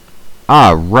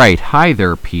Right. Hi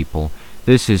there, people.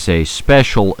 This is a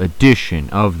special edition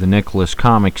of the Nicholas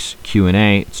Comics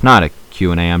Q&A. It's not a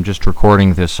Q&A. I'm just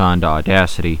recording this on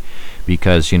Audacity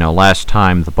because, last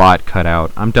time the bot cut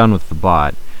out. I'm done with the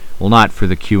bot. Well, not for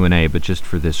the Q&A, but just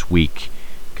for this week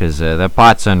because that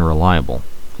bot's unreliable.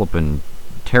 Flippin'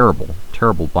 terrible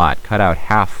bot. Cut out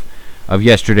half of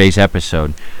yesterday's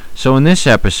episode. So in this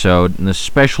episode, in this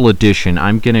special edition,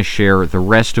 I'm going to share the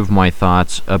rest of my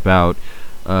thoughts about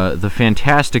the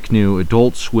fantastic new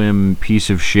Adult Swim piece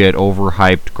of shit,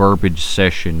 overhyped garbage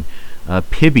session,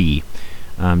 Pibby.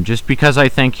 Just because I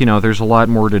think there's a lot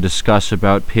more to discuss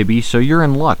about Pibby, so you're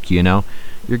in luck. You're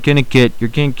gonna get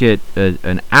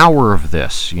an hour of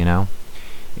this.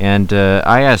 And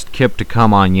I asked Kip to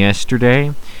come on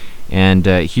yesterday, and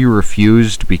he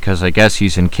refused because I guess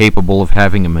he's incapable of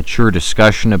having a mature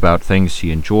discussion about things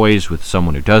he enjoys with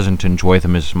someone who doesn't enjoy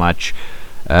them as much.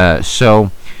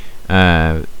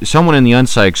 Someone in the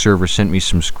Unpsych server sent me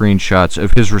some screenshots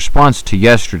of his response to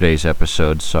yesterday's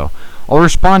episode, so I'll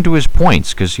respond to his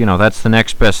points, because, that's the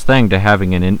next best thing to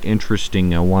having an interesting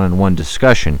one-on-one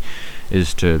discussion,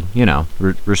 is to,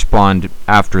 respond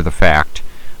after the fact.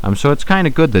 So it's kind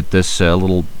of good that this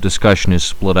little discussion is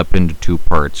split up into two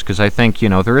parts, because I think,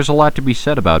 there is a lot to be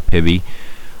said about Pibby.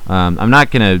 I'm not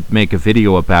going to make a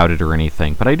video about it or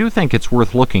anything, but I do think it's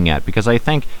worth looking at, because I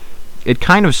think it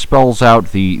kind of spells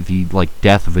out the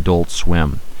death of Adult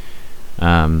Swim,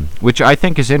 which I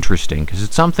think is interesting, because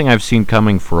it's something I've seen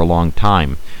coming for a long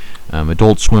time.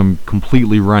 Adult Swim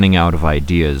completely running out of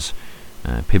ideas.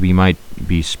 Pibby might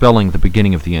be spelling the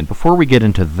beginning of the end. Before we get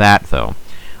into that, though,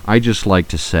 I'd just like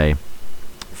to say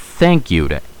thank you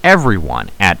to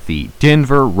everyone at the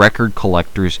Denver Record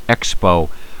Collectors Expo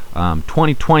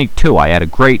 2022. I had a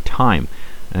great time.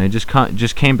 I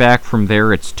just came back from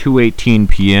there. It's 2:18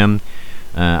 p.m.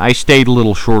 I stayed a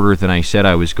little shorter than I said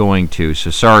I was going to,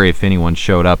 so sorry if anyone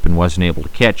showed up and wasn't able to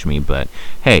catch me, but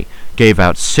hey, gave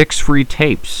out 6 free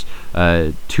tapes,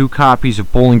 2 copies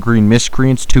of Bowling Green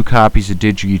Miscreants, 2 copies of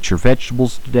Did You Eat Your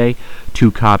Vegetables Today,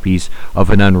 2 copies of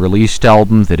an unreleased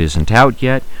album that isn't out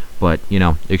yet, but,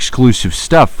 exclusive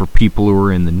stuff for people who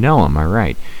are in the know, am I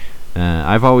right?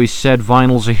 I've always said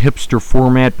vinyl's a hipster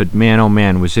format, but man oh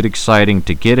man, was it exciting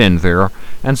to get in there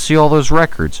and see all those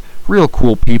records. Real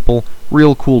cool people,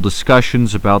 real cool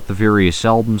discussions about the various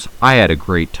albums. I had a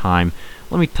great time.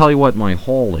 Let me tell you what my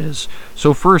haul is.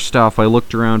 So first off, I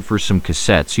looked around for some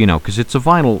cassettes, because it's a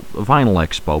vinyl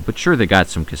expo, but sure, they got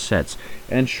some cassettes.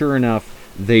 And sure enough,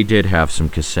 they did have some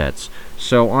cassettes.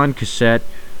 So on cassette,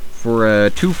 for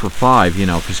 2 for $5,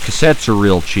 because cassettes are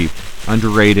real cheap.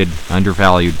 Underrated,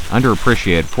 undervalued,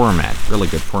 underappreciated format. Really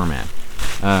good format.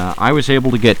 I was able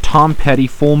to get Tom Petty,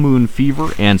 Full Moon Fever,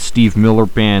 and Steve Miller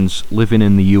Band's Livin'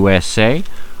 in the USA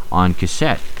on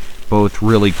cassette. Both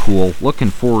really cool. Looking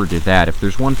forward to that. If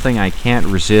there's one thing I can't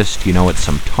resist, it's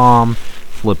some Tom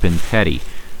flippin' Petty.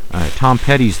 Tom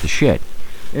Petty's the shit.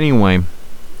 Anyway,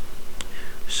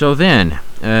 so then,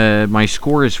 my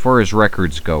score as far as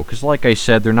records go, because like I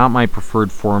said, they're not my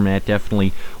preferred format.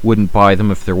 Definitely wouldn't buy them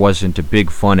if there wasn't a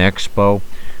big fun expo,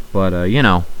 but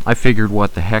I figured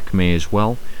what the heck, may as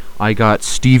well. I got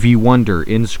Stevie Wonder,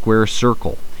 In Square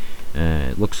Circle.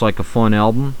 It looks like a fun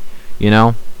album,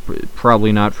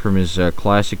 probably not from his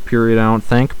classic period, I don't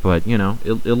think, but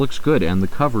it looks good, and the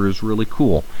cover is really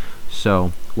cool,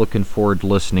 so looking forward to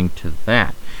listening to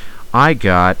that. I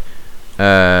got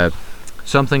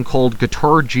something called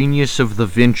Guitar Genius of the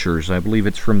Ventures. I believe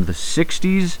it's from the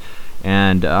 60s,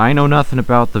 and I know nothing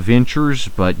about the Ventures,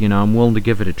 but, I'm willing to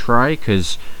give it a try,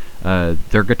 because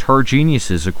they're guitar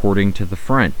geniuses, according to the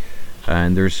front.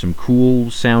 And there's some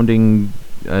cool-sounding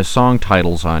song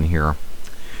titles on here.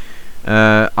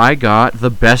 I got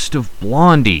The Best of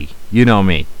Blondie. You know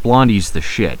me. Blondie's the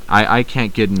shit. I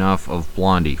can't get enough of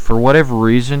Blondie. For whatever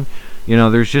reason,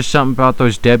 there's just something about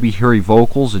those Debbie Harry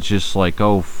vocals. It's just like,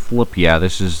 oh, flip, yeah,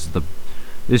 this is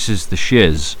the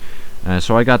shiz.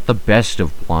 So I got The Best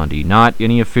of Blondie. Not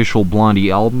any official Blondie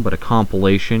album, but a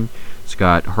compilation. It's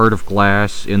got Heart of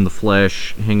Glass, In the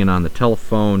Flesh, Hanging on the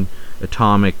Telephone,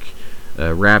 Atomic,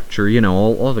 Rapture,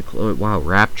 all the... wow,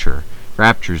 Rapture.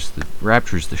 Rapture's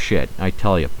the shit. I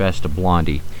tell you, Best of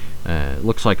Blondie.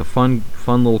 Looks like a fun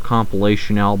little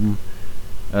compilation album.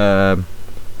 And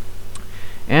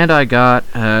I got,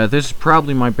 this is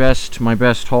probably my best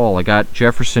haul. I got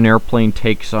Jefferson Airplane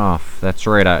Takes Off. That's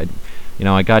right, I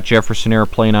got Jefferson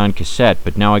Airplane on cassette,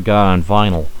 but now I got it on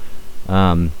vinyl.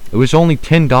 It was only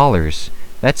 $10.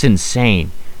 That's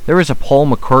insane. There was a Paul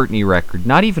McCartney record,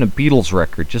 not even a Beatles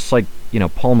record, just like,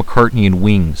 Paul McCartney and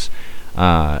Wings,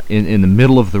 in the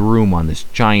middle of the room on this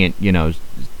giant,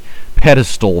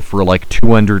 pedestal for like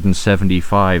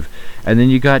 275, and then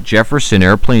you got Jefferson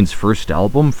Airplane's first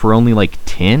album for only like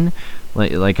 10.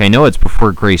 Like I know it's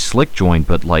before Grace Slick joined,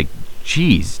 but like,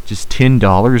 geez, just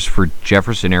 $10 for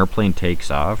Jefferson Airplane Takes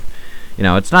Off. You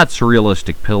know, it's not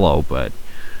Surrealistic Pillow, but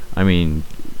I mean,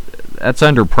 that's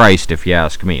underpriced if you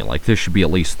ask me. Like, this should be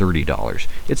at least $30.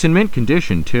 It's in mint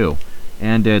condition too,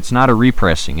 and it's not a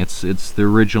repressing. It's the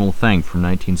original thing from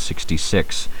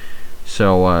 1966.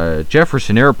 So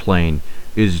Jefferson Airplane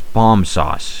is bomb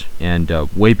sauce and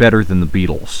way better than the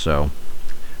Beatles. So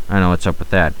I don't know what's up with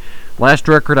that. Last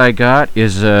record I got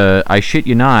is, I shit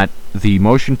you not, the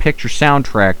motion picture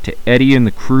soundtrack to Eddie and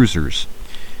the Cruisers,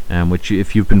 which,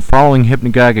 if you've been following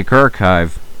Hypnagogic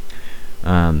Archive,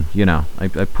 you know, I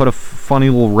put a funny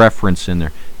little reference in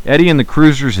there. Eddie and the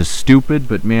Cruisers is stupid,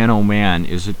 but man, oh man,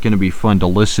 is it going to be fun to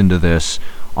listen to this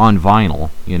on vinyl,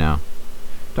 you know.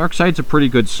 Dark Side's a pretty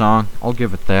good song, I'll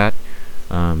give it that.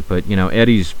 But, you know,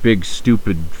 Eddie's big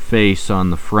stupid face on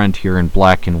the front here in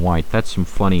black and white, that's a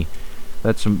funny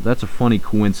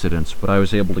coincidence, but I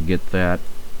was able to get that,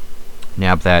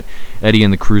 nab that Eddie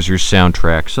and the Cruisers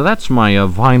soundtrack. So that's my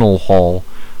vinyl haul.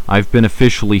 I've been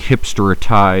officially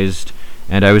hipsteritized,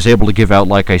 and I was able to give out,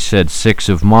 like I said, 6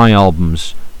 of my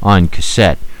albums on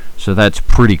cassette. So that's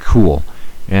pretty cool.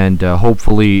 And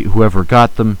hopefully whoever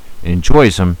got them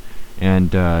enjoys them,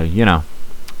 and you know,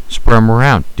 spread them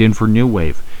around. Denver New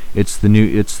Wave. It's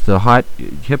the hot,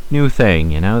 hip new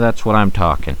thing, you know, that's what I'm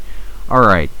talking.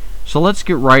 Alright, so let's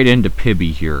get right into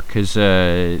Pibby here, because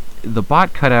the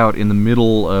bot cut out in the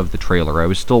middle of the trailer. I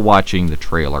was still watching the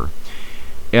trailer.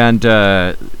 And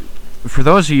for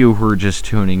those of you who are just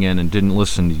tuning in and didn't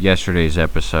listen to yesterday's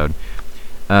episode,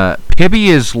 Pibby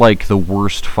is like the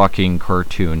worst fucking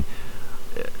cartoon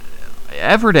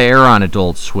ever to air on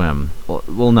Adult Swim.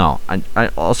 Well, no,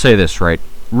 I'll say this, right?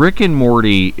 Rick and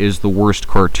Morty is the worst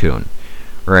cartoon,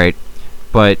 right?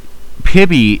 But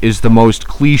Pibby is the most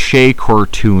cliche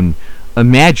cartoon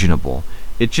imaginable.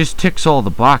 It just ticks all the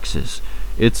boxes.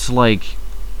 It's like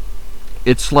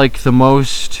the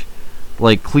most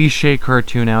like cliche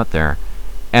cartoon out there.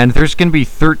 And there's going to be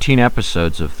 13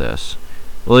 episodes of this.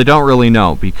 Well, I don't really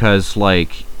know, because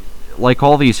like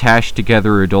all these hashed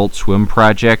together Adult Swim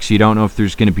projects, you don't know if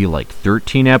there's going to be like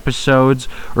 13 episodes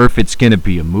or if it's going to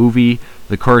be a movie.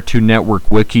 The Cartoon Network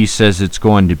wiki says it's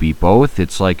going to be both.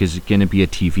 It's like, is it going to be a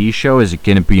TV show? Is it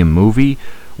going to be a movie?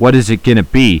 What is it going to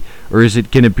be? Or is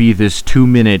it going to be this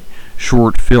 2-minute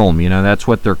short film? You know, that's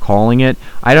what they're calling it.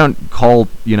 I don't call,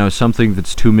 you know, something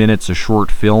that's 2 minutes a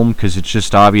short film, because it's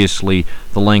just obviously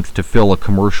the length to fill a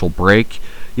commercial break.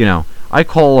 You know, I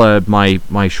call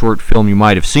my short film, you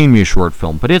might have seen me a short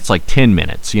film, but it's like 10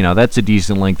 minutes. You know, that's a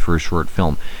decent length for a short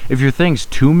film. If your thing's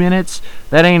 2 minutes,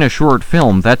 that ain't a short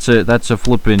film. That's a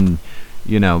flippin',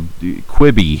 you know,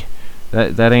 Quibi.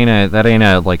 That ain't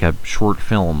a like a short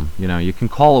film. You know, you can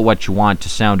call it what you want to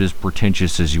sound as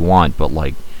pretentious as you want, but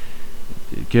like,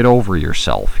 get over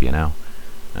yourself, you know.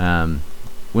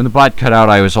 When the bot cut out,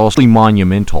 I was also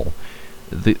monumental.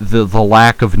 The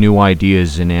lack of new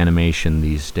ideas in animation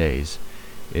these days,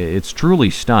 it's truly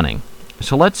stunning.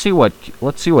 So let's see what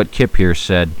Kip here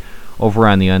said over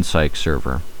on the Unpsych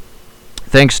server.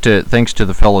 Thanks to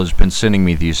the fellow who's been sending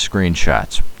me these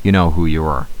screenshots. You know who you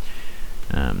are,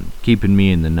 keeping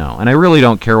me in the know. And I really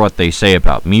don't care what they say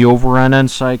about me over on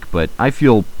Unpsych, but I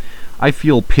feel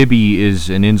Pibby is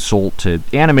an insult to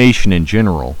animation in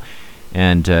general,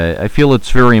 and I feel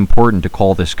it's very important to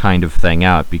call this kind of thing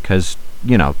out, because,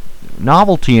 you know,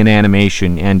 novelty in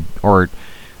animation and art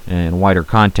in wider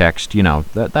context, you know,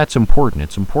 that's important.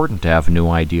 It's important to have new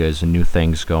ideas and new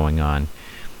things going on.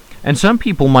 And some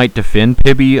people might defend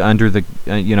Pibby under the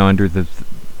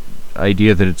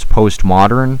idea that it's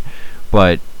postmodern,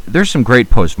 but there's some great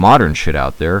postmodern shit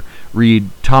out there. Read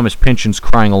Thomas Pynchon's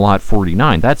Crying a Lot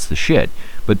 49. That's the shit.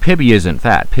 But Pibby isn't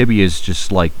that. Pibby is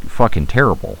just like fucking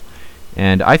terrible.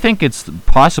 And I think it's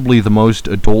possibly the most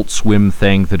Adult Swim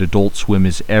thing that Adult Swim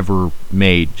has ever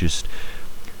made. Just,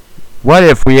 what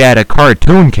if we had a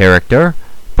cartoon character,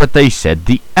 but they said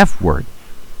the F word?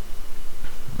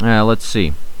 Let's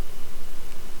see.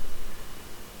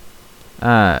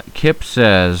 Kip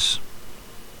says,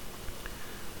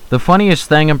 the funniest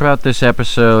thing about this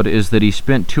episode is that he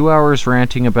spent 2 hours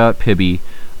ranting about Pibby,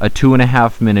 a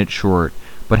 2.5-minute short,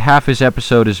 but half his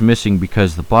episode is missing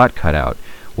because the bot cut out.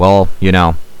 Well, you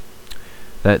know,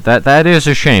 that is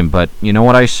a shame, but you know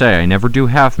what I say, I never do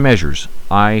half measures.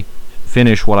 I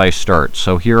finish what I start.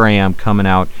 So here I am coming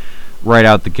out right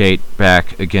out the gate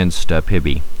back against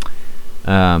Pibby.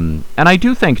 And I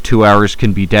do think 2 hours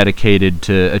can be dedicated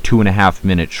to a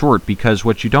 2.5-minute short, because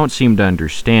what you don't seem to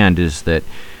understand is that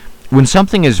when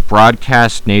something is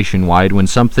broadcast nationwide, when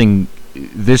something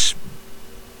this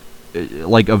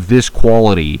like of this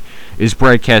quality is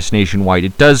broadcast nationwide,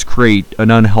 it does create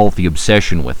an unhealthy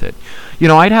obsession with it.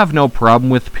 I'd have no problem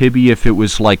with Pibby if it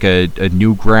was like a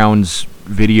Newgrounds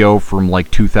video from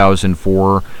like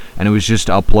 2004 and it was just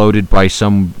uploaded by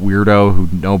some weirdo who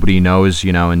nobody knows,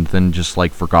 and then just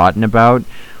like forgotten about.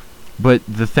 But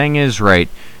the thing is, right,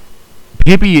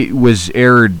 Pibby was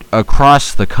aired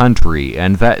across the country,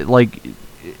 and that, like,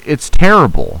 it's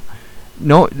terrible.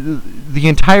 No, the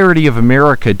entirety of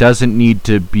America doesn't need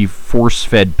to be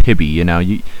force-fed Pibby,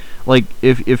 like,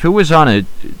 if it was on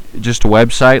just a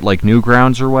website like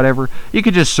Newgrounds or whatever, you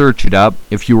could just search it up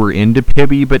if you were into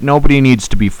Pibby, but nobody needs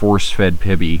to be force-fed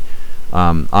Pibby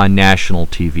on national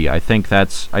TV. I think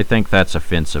that's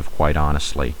offensive, quite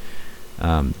honestly.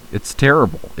 It's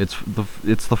terrible. It's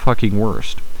the fucking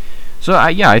worst. So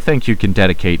I think you can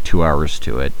dedicate 2 hours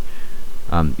to it.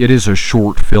 It is a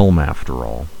short film after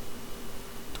all.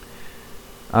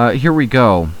 Here we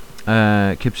go.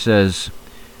 Kip says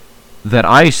that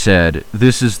I said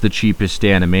this is the cheapest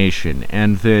animation,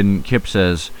 and then Kip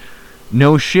says,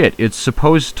 no shit, it's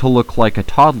supposed to look like a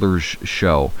toddler's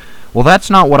show. Well, that's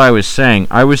not what I was saying.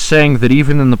 I was saying that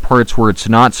even in the parts where it's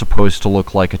not supposed to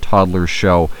look like a toddler's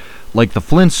show, like the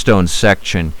Flintstones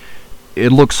section,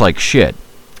 it looks like shit.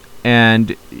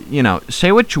 And,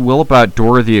 say what you will about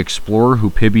Dora the Explorer,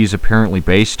 who Pibby's apparently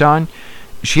based on,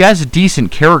 she has a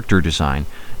decent character design,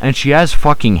 and she has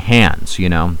fucking hands,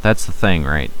 That's the thing,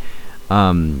 right?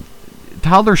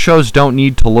 Toddler shows don't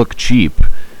need to look cheap.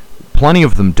 Plenty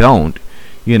of them don't,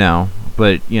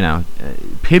 but,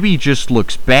 Pibby just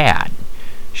looks bad.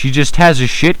 She just has a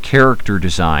shit character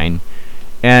design.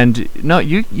 And no,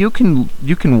 you can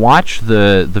watch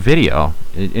the video.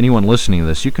 Anyone listening to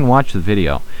this, you can watch the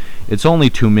video. It's only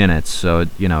 2 minutes, so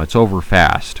it's over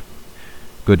fast.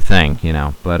 Good thing,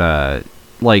 But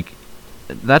like,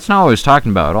 that's not what I was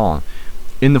talking about at all.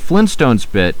 In the Flintstones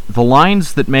bit, the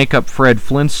lines that make up Fred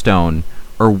Flintstone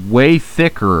are way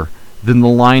thicker than the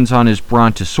lines on his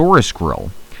Brontosaurus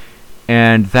grill,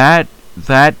 and that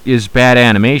is bad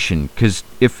animation, because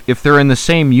if they're in the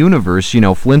same universe,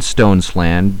 Flintstones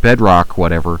land, Bedrock,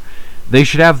 whatever, they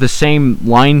should have the same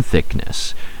line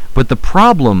thickness. But the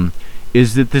problem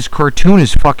is that this cartoon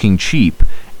is fucking cheap,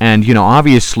 and,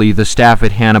 obviously the staff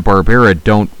at Hanna-Barbera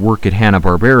don't work at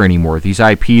Hanna-Barbera anymore. These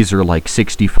IPs are like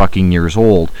 60 fucking years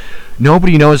old.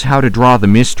 Nobody knows how to draw the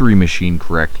Mystery Machine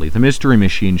correctly. The Mystery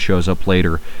Machine shows up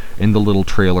later in the little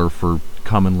trailer for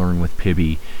Come and Learn with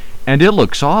Pibby, and it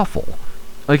looks awful.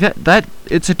 Like, that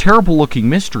it's a terrible looking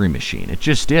Mystery Machine. It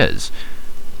just is.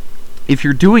 If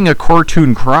you're doing a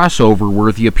cartoon crossover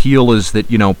where the appeal is that,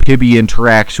 Pibby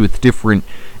interacts with different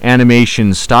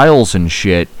animation styles and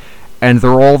shit, and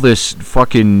they're all this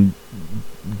fucking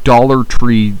Dollar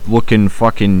Tree looking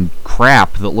fucking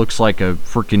crap that looks like a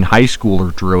freaking high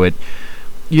schooler drew it,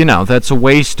 that's a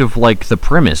waste of, like, the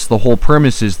premise. The whole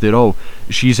premise is that, oh,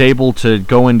 she's able to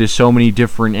go into so many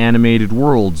different animated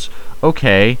worlds.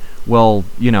 Okay, well,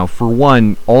 for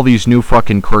one, all these new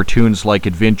fucking cartoons like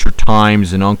Adventure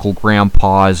Times and Uncle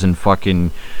Grandpa's and fucking,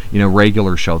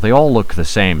 Regular Show, they all look the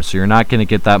same, so you're not going to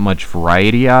get that much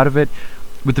variety out of it.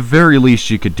 But the very least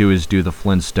you could do is do the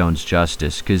Flintstones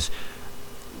justice, because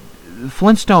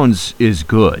Flintstones is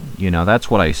good, that's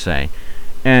what I say.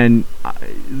 And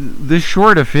this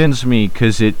short offends me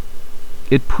because it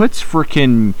puts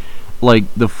frickin' like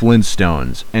the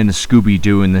Flintstones and the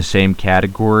Scooby-Doo in the same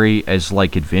category as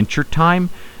like Adventure Time.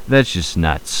 That's just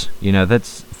nuts.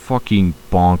 That's fucking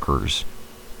bonkers.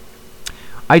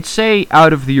 I'd say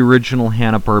out of the original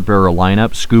Hanna-Barbera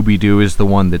lineup, Scooby-Doo is the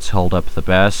one that's held up the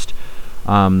best.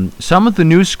 Some of the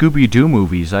new Scooby-Doo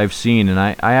movies I've seen, and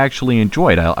I actually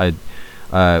enjoyed.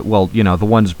 Well, the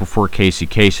ones before Casey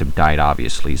Kasem died,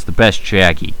 obviously, is the best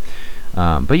Shaggy.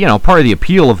 But, part of the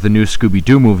appeal of the new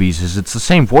Scooby-Doo movies is it's the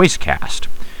same voice cast.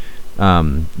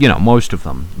 Most of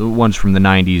them. The ones from the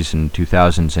 90s and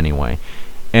 2000s, anyway.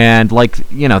 And,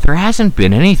 there hasn't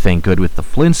been anything good with the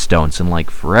Flintstones in,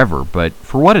 forever. But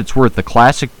for what it's worth, the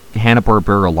classic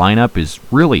Hanna-Barbera lineup is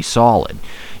really solid.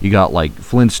 You got,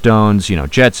 Flintstones,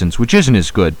 Jetsons, which isn't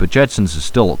as good, but Jetsons is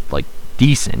still,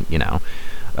 decent,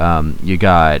 You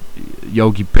got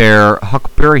Yogi Bear,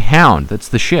 Huckleberry Hound, that's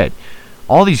the shit.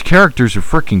 All these characters are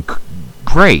freaking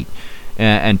great.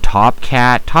 And Top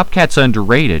Cat. Top Cat's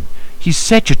underrated. He's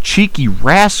such a cheeky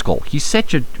rascal. He's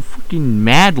such a freaking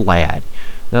mad lad.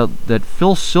 That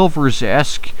Phil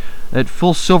Silvers-esque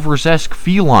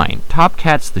feline. Top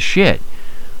Cat's the shit.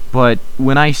 But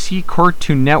when I see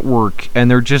Cartoon Network and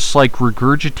they're just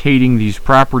regurgitating these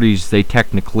properties they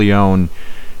technically own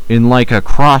in like a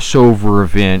crossover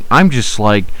event, I'm just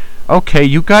like, okay,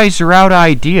 you guys are out of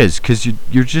ideas because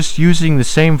you're just using the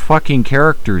same fucking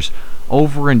characters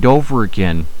over and over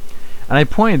again. And I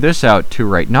pointed this out too,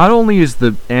 right? Not only is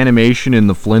the animation in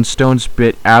the Flintstones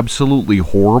bit absolutely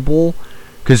horrible,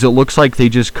 because it looks like they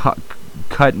just cut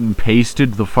and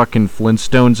pasted the fucking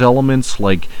Flintstones elements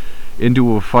like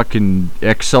into a fucking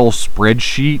Excel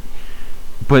spreadsheet,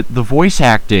 but the voice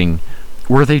acting,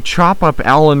 where they chop up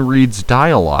Alan Reed's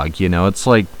dialogue, it's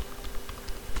like,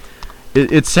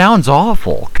 it sounds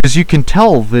awful, because you can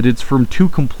tell that it's from two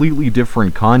completely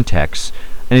different contexts,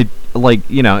 and it, like,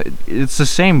 it's the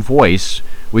same voice,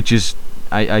 which is,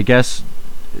 I guess,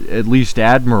 at least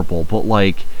admirable, but,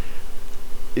 like,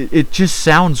 it just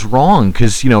sounds wrong,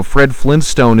 because, Fred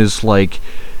Flintstone is, like,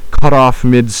 cut off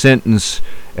mid-sentence,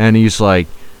 and he's like,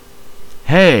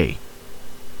 hey,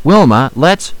 Wilma,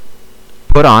 let's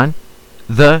put on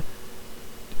the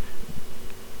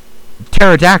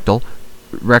pterodactyl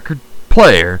record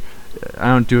player. I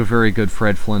don't do a very good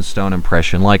Fred Flintstone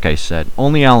impression, like I said.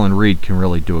 Only Alan Reed can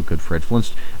really do a good Fred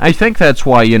Flintstone. I think that's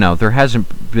why, there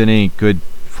hasn't been any good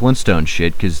Flintstone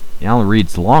shit, because Alan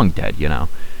Reed's long dead,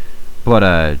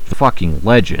 But, fucking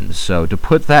legends. So, to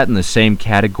put that in the same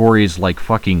category as, like,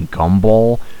 fucking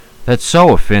Gumball, that's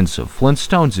so offensive.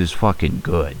 Flintstones is fucking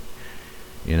good,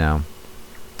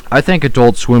 I think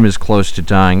Adult Swim is close to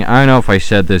dying. I don't know if I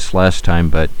said this last time,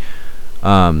 but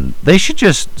they should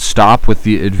just stop with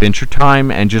the Adventure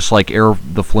Time and just like air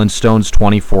the Flintstones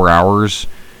 24 hours,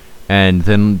 and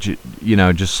then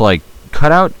just like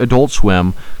cut out Adult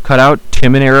Swim, cut out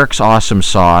Tim and Eric's Awesome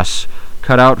Sauce,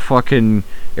 cut out fucking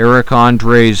Eric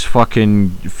Andre's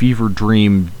fucking Fever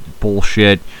Dream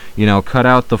bullshit. Cut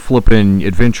out the flippin'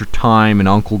 Adventure Time and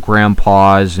Uncle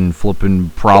Grandpa's and flippin'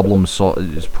 Problem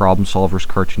Solvers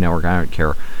Cartoon Network. I don't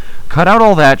care. Cut out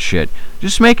all that shit.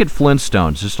 Just make it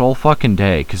Flintstones, just all fucking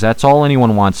day, because that's all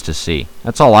anyone wants to see.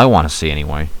 That's all I want to see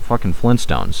anyway. Fucking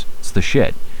Flintstones. It's the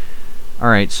shit.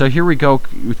 Alright, so here we go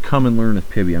with Come and Learn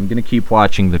with Pibby. I'm going to keep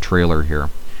watching the trailer here.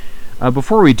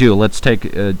 Before we do, let's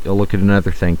take a look at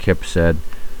another thing Kip said.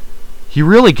 He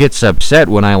really gets upset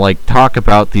when I, like, talk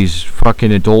about these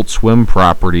fucking Adult Swim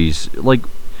properties. Like,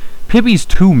 Pibby's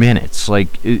 2 minutes.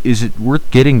 Like, is it worth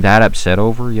getting that upset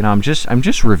over? I'm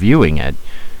just reviewing it,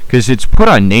 because it's put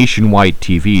on nationwide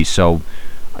TV, so,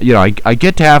 I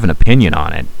get to have an opinion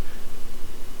on it.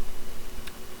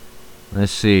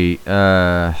 Let's see,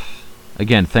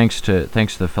 again, thanks to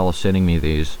the fellow sending me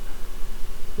these.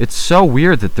 It's so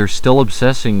weird that they're still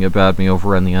obsessing about me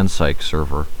over on the Unpsych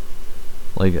server.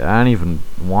 Like, I don't even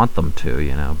want them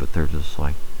to, but they're just,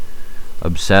 like,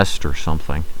 obsessed or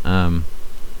something.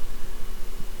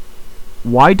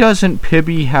 Why doesn't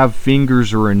Pibby have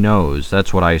fingers or a nose?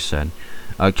 That's what I said.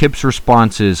 Kip's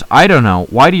response is, I don't know.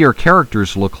 Why do your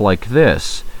characters look like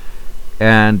this?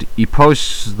 And he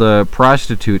posts the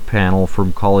prostitute panel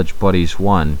from College Buddies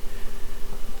 1.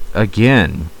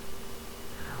 Again.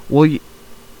 Well,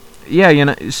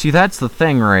 yeah, see, that's the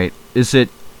thing, right? Is it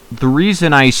the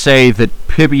reason I say that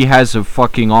Pibby has a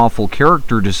fucking awful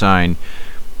character design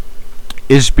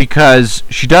is because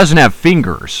she doesn't have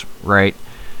fingers, right?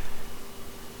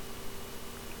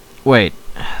 Wait,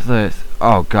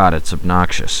 oh god, it's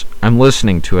obnoxious. I'm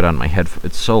listening to it on my headphones.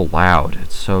 It's so loud.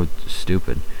 It's so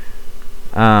stupid.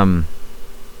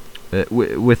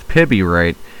 With Pibby,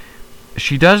 right?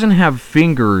 She doesn't have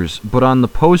fingers, but on the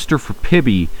poster for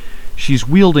Pibby, she's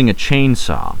wielding a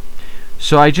chainsaw.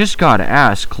 So I just gotta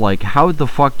ask, like, how the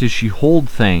fuck does she hold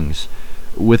things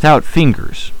without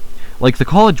fingers? Like, the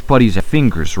College Buddies have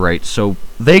fingers, right? So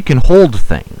they can hold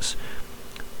things.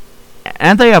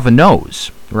 And they have a nose,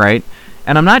 right?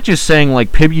 And I'm not just saying,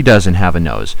 like, Pibby doesn't have a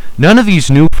nose. None of these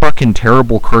new fucking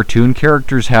terrible cartoon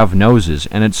characters have noses.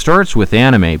 And it starts with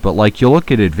anime, but, like, you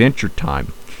look at Adventure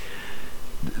Time.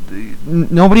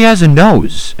 Nobody has a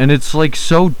nose. And it's, like,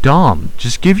 so dumb.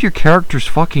 Just give your characters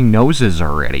fucking noses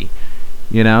already.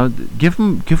 Give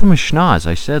them a schnoz.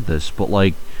 I said this, but,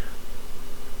 like,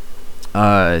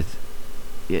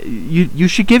 you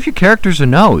should give your characters a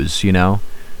nose,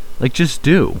 Like, just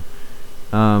do.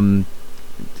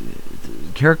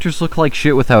 Characters look like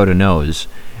shit without a nose.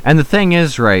 And the thing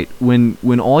is, right, when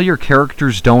all your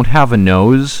characters don't have a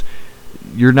nose,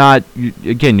 you're not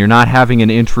having an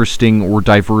interesting or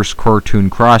diverse cartoon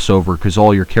crossover, because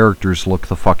all your characters look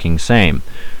the fucking same.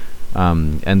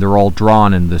 And they're all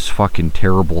drawn in this fucking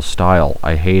terrible style.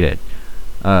 I hate it.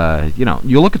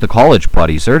 You look at the College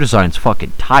Buddies, their design's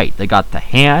fucking tight. They got the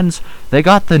hands, they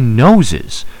got the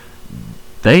noses.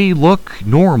 They look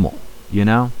normal,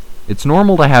 It's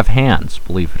normal to have hands,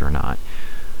 believe it or not.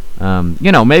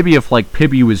 Maybe if, like,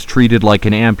 Pibby was treated like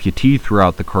an amputee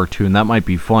throughout the cartoon, that might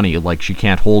be funny. Like, she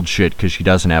can't hold shit because she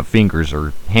doesn't have fingers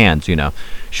or hands,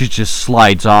 She just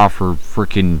slides off her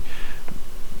frickin',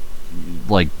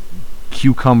 like,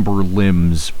 cucumber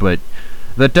limbs, but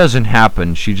that doesn't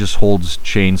happen. She just holds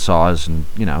chainsaws and,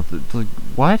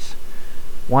 what?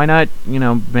 Why not,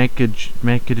 make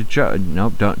it a joke?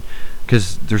 Nope, don't.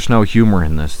 Because there's no humor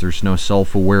in this. There's no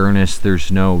self-awareness.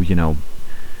 There's no,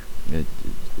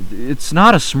 it's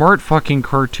not a smart fucking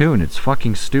cartoon. It's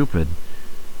fucking stupid.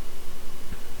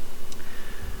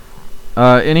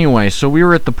 Anyway, so we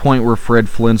were at the point where Fred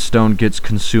Flintstone gets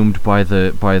consumed by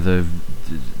the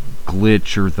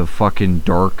glitch or the fucking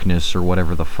darkness or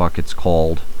whatever the fuck it's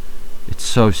called. It's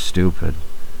so stupid.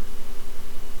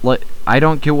 Like, I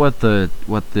don't get what's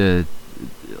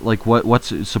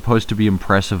supposed to be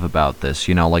impressive about this,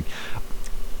 like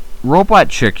Robot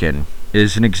Chicken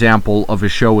is an example of a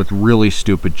show with really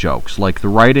stupid jokes. Like, the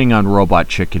writing on Robot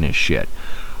Chicken is shit.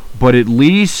 But at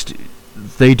least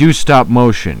they do stop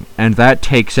motion, and that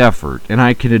takes effort, and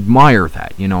I can admire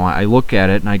that. I look at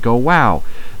it and I go, wow,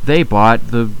 they bought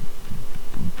the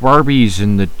Barbies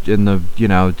and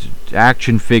the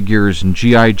action figures and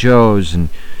G.I. Joes and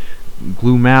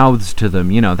glue mouths to them.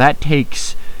 That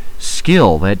takes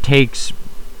skill, that takes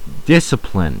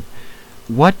discipline.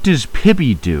 What does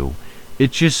Pibby do?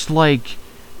 It's just like,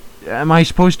 am I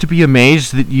supposed to be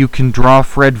amazed that you can draw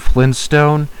Fred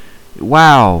Flintstone?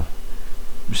 Wow,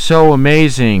 so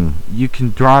amazing. You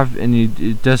can draw, and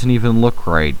it doesn't even look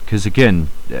right. Because again,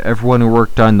 everyone who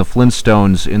worked on the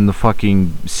Flintstones in the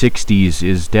fucking 60s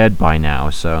is dead by now,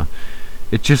 so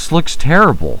it just looks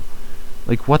terrible.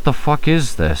 Like, what the fuck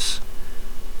is this?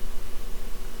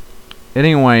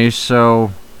 Anyway,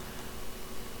 so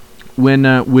when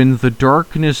the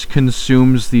darkness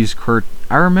consumes these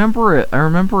I remember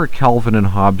a Calvin and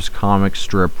Hobbes comic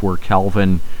strip where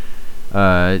Calvin,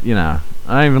 I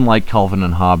don't even like Calvin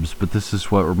and Hobbes, but this is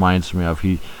what reminds me of.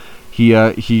 He's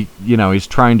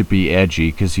trying to be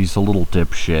edgy because he's a little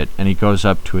dipshit, and he goes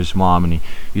up to his mom and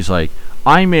he's like,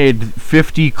 I made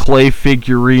 50 clay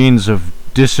figurines of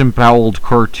disemboweled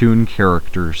cartoon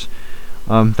characters.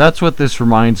 That's what this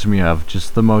reminds me of.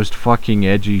 Just the most fucking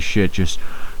edgy shit. Just,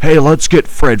 hey, let's get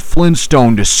Fred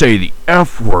Flintstone to say the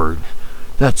F word.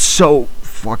 That's so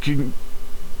fucking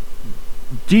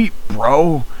deep,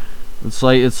 bro. It's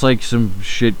like some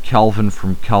shit Calvin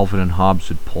from Calvin and Hobbes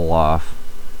would pull off.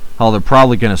 Hell, they're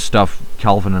probably gonna stuff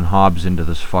Calvin and Hobbes into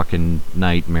this fucking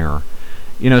nightmare.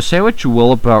 Say what you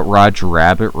will about Roger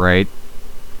Rabbit, right?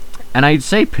 And I'd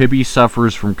say Pibby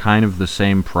suffers from kind of the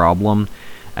same problem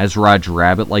as Roger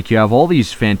Rabbit. Like, you have all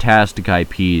these fantastic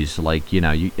IPs, like,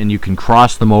 and you can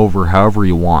cross them over however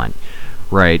you want,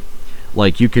 right?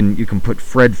 Like, you can put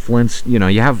Fred Flintstone,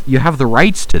 you have the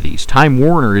rights to these. Time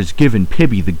Warner has given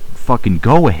Pibby the fucking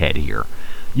go-ahead here.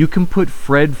 You can put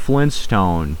Fred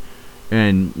Flintstone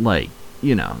and, like,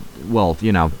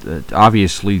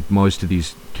 obviously most of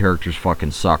these characters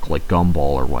fucking suck, like Gumball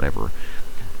or whatever.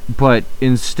 But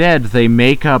instead, they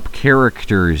make up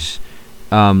characters,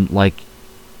 like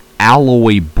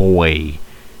Alloy Boy.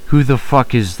 Who the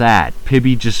fuck is that?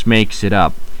 Pibby just makes it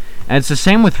up. And it's the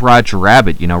same with Roger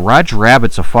Rabbit. Roger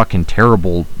Rabbit's a fucking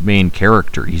terrible main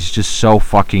character. He's just so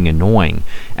fucking annoying.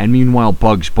 And meanwhile,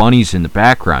 Bugs Bunny's in the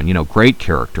background. Great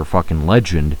character, fucking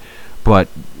legend. But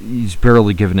he's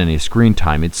barely given any screen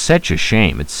time. It's such a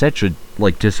shame. It's such a,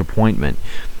 like, disappointment.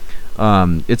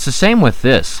 It's the same with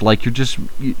this. Like,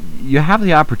 you have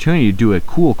the opportunity to do a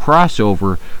cool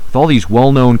crossover with all these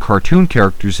well-known cartoon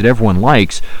characters that everyone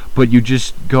likes, but you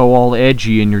just go all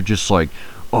edgy and you're just like,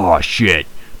 oh shit,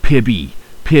 Pibby.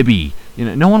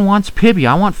 No one wants Pibby.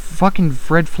 I want fucking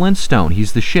Fred Flintstone.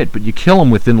 He's the shit. But you kill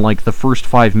him within, like, the first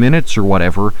 5 minutes or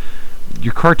whatever.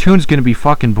 Your cartoon's gonna be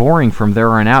fucking boring from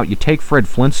there on out. You take Fred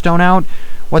Flintstone out,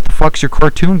 what the fuck's your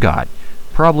cartoon got?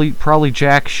 Probably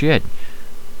jack shit.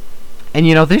 And,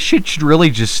 this shit should really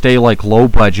just stay, like, low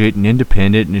budget and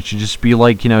independent, and it should just be,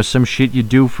 like, some shit you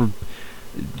do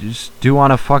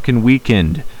on a fucking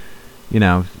weekend.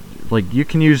 Like, you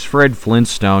can use Fred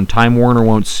Flintstone. Time Warner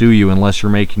won't sue you unless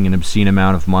you're making an obscene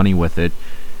amount of money with it.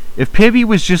 If Pibby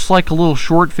was just, like, a little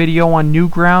short video on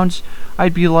Newgrounds,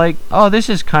 I'd be like, oh, this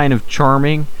is kind of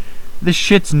charming. This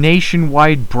shit's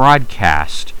nationwide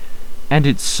broadcast. And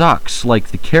it sucks.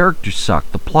 Like, the characters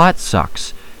suck. The plot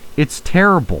sucks. It's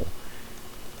terrible.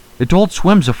 Adult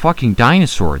Swim's a fucking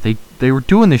dinosaur. They were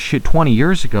doing this shit 20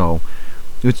 years ago.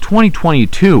 It's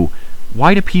 2022.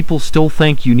 Why do people still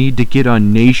think you need to get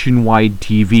on nationwide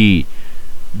TV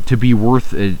to be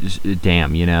worth a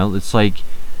damn, It's like,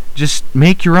 just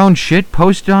make your own shit,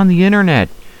 post it on the internet.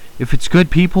 If it's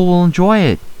good, people will enjoy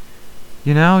it.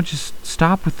 You know, just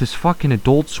stop with this fucking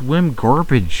Adult Swim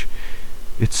garbage.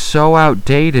 It's so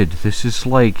outdated. This is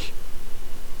like,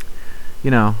 you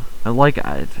know, like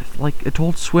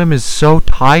Adult Swim is so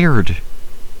tired.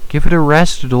 Give it a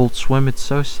rest, Adult Swim. It's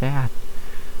so sad.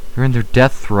 They're in their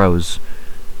death throes.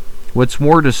 What's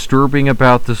more disturbing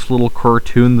about this little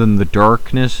cartoon than the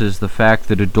darkness is the fact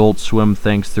that Adult Swim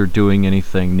thinks they're doing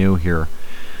anything new here.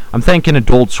 I'm thinking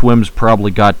Adult Swim's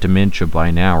probably got dementia by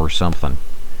now or something.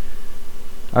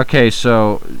 Okay,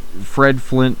 so Fred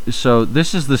Flint. So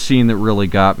this is the scene that really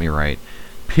got me right.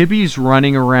 Pibby's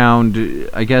running around,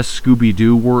 I guess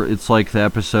Scooby-Doo. It's like the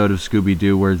episode of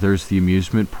Scooby-Doo where there's the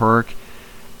amusement park,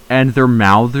 and their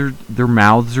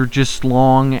mouths are just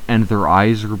long, and their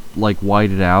eyes are like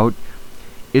whited out.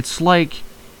 It's like,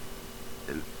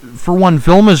 for one,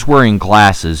 Vilma's wearing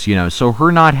glasses, you know, so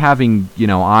her not having, you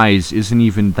know, eyes isn't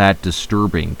even that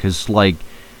disturbing, because like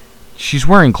she's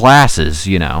wearing glasses,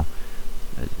 you know.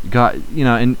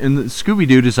 And the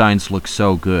Scooby-Doo designs look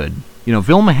so good. You know,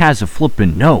 Vilma has a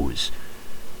flippin' nose.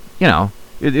 You know,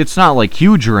 it's not like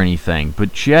huge or anything,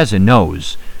 but she has a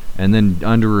nose. And then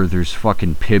under her there's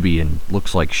fucking Pibby and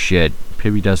looks like shit.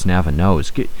 Pibby doesn't have a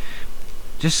nose.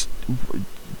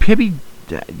 Pibby,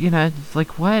 you know,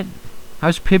 like what?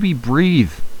 How's Pibby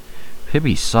breathe?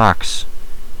 Pibby sucks.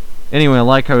 Anyway,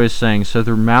 like I was saying, so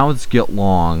their mouths get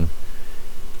long.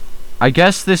 I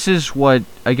guess this is what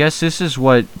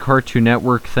Cartoon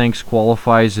Network thinks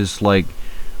qualifies as like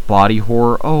body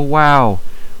horror. Oh wow,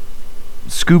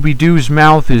 Scooby-Doo's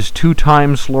mouth is 2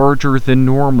 times larger than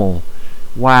normal.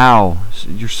 Wow,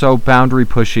 you're so boundary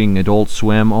pushing, Adult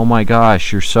Swim. Oh my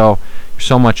gosh, you're so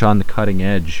much on the cutting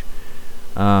edge.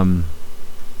 Oh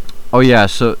yeah,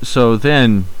 so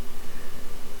then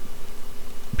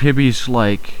Pibby's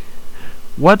like,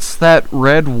 "What's that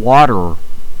red water?"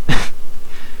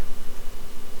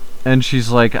 And she's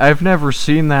like, "I've never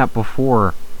seen that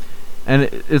before." And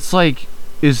it's like,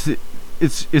 it's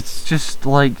just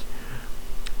like,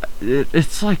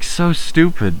 it's like so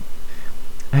stupid.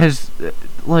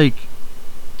 Like,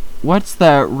 "What's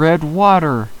that red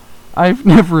water? I've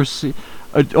never seen."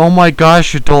 Oh my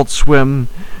gosh, Adult Swim,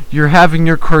 you're having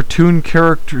your cartoon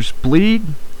characters bleed?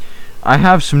 I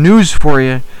have some news for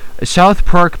you. South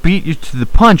Park beat you to the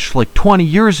punch like 20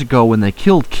 years ago when they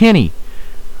killed Kenny.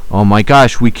 Oh my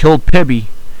gosh, we killed Pibby.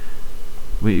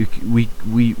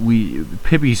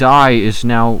 Pibby's eye is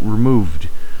now removed.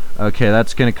 Okay,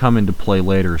 that's gonna come into play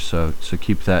later, so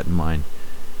keep that in mind.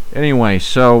 Anyway,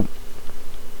 so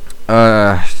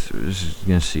gonna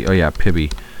see. Oh yeah,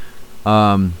 Pibby.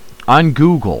 On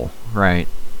Google, right?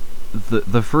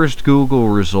 The first Google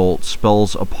result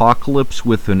spells apocalypse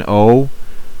with an O,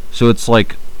 so it's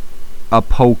like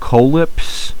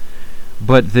apocalypse.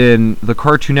 But then the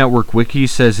Cartoon Network wiki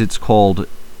says it's called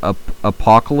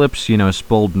apocalypse, you know,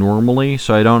 spelled normally.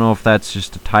 So I don't know if that's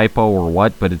just a typo or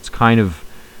what, but it's kind of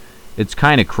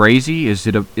crazy. Is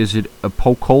it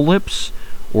apocalypse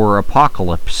or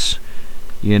apocalypse?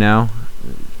 You know,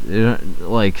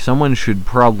 like someone should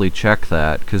probably check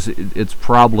that, because it's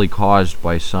probably caused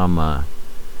by some. I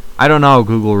don't know how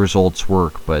Google results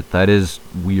work, but that is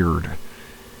weird.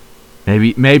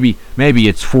 Maybe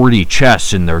it's 4D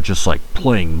chess and they're just like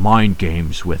playing mind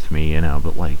games with me, you know,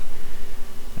 but like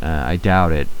I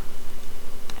doubt it.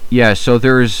 Yeah, so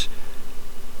there's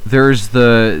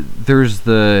a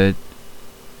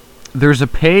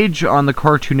page on the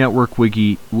Cartoon Network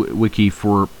wiki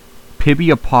for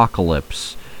Pibby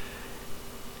Apocalypse,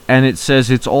 and it says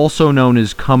it's also known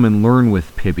as Come and Learn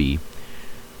with Pibby,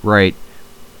 right?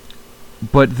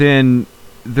 But then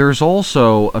there's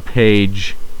also a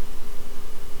page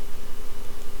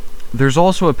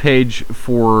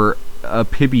for a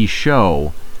Pibby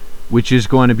show, which is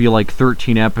going to be like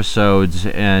 13 episodes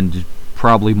and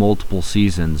probably multiple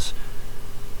seasons.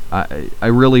 I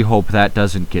really hope that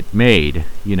doesn't get made,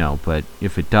 you know, but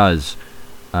if it does,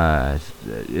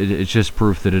 it's just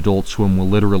proof that Adult Swim will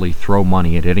literally throw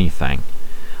money at anything.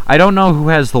 I don't know who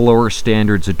has the lower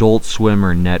standards, Adult Swim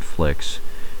or Netflix.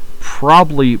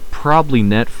 Probably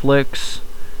Netflix,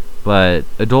 but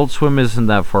Adult Swim isn't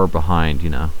that far behind, you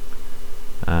know.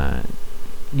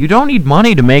 You don't need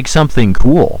money to make something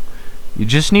cool. You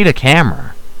just need a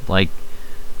camera. Like,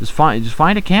 just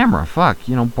find a camera. Fuck,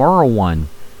 you know, borrow one.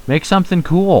 Make something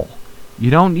cool. You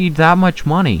don't need that much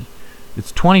money.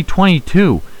 It's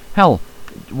 2022. Hell,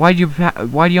 why do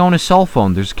you own a cell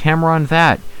phone? There's a camera on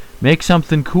that. Make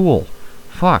something cool.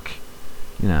 Fuck,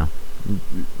 you know.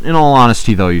 In all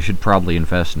honesty, though, you should probably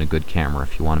invest in a good camera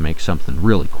if you want to make something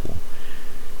really cool.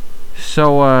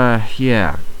 So,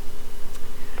 yeah.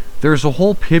 There's a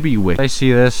whole Pibby wiki. I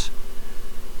see this.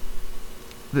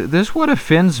 this what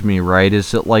offends me, right?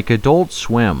 Is that like Adult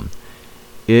Swim,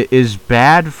 it is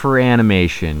bad for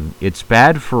animation. It's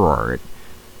bad for art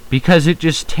because it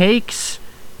just takes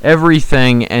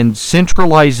everything and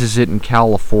centralizes it in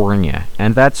California,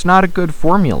 and that's not a good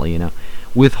formula, you know.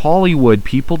 With Hollywood,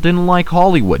 people didn't like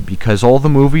Hollywood because all the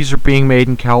movies are being made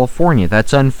in California.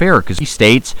 That's unfair because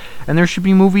states, and there should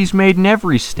be movies made in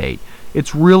every state.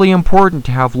 It's really important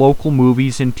to have local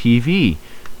movies and TV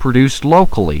produced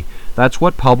locally. That's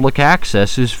what public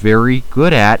access is very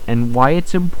good at and why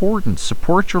it's important.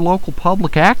 Support your local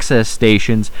public access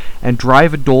stations and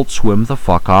drive Adult Swim the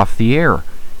fuck off the air.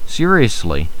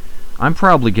 Seriously. I'm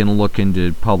probably going to look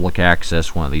into public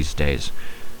access one of these days.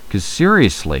 Because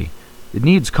seriously, it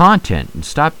needs content. And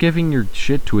stop giving your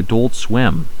shit to Adult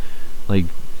Swim. Like,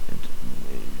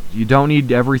 you don't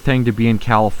need everything to be in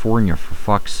California, for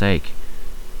fuck's sake.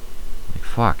 Like,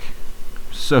 fuck.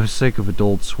 I'm so sick of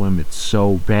Adult Swim. It's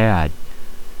so bad.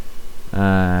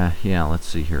 Yeah, let's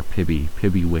see here. Pibby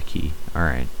Wiki.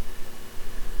 Alright.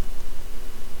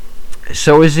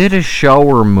 So is it a show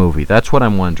or a movie? That's what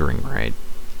I'm wondering, right?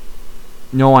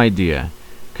 No idea.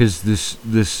 Because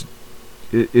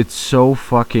it's so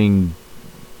fucking...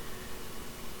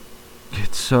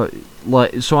 It's so...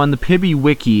 So on the Pibby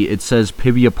Wiki, it says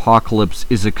Pibby Apocalypse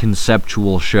is a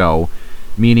conceptual show,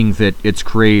 meaning that its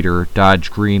creator,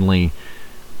 Dodge Greenlee,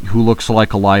 who looks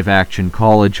like a live-action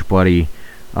college buddy,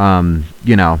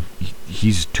 you know,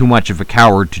 he's too much of a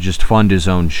coward to just fund his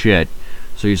own shit.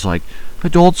 So he's like,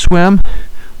 Adult Swim,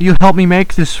 will you help me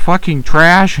make this fucking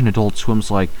trash? And Adult Swim's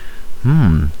like,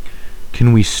 can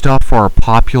we stuff our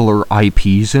popular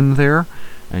IPs in there?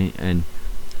 And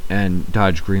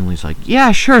Dodge Greenlee's like,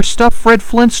 yeah, sure, stuff Fred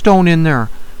Flintstone in there.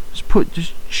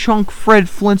 Just chunk Fred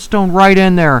Flintstone right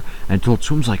in there. And Adult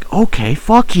Swim's like, okay,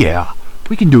 fuck yeah,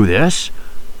 we can do this.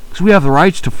 Because we have the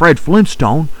rights to Fred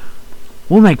Flintstone.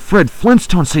 We'll make Fred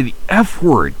Flintstone say the F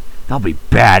word. That'll be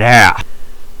badass.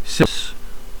 So,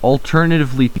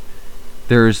 alternatively,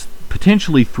 there's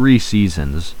potentially 3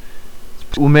 seasons.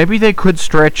 Well, maybe they could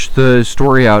stretch the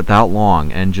story out that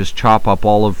long and just chop up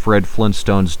all of Fred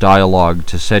Flintstone's dialogue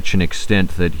to such an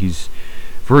extent that he's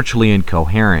virtually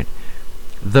incoherent.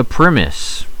 The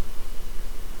premise.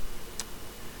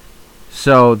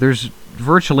 So, there's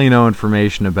virtually no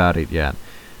information about it yet.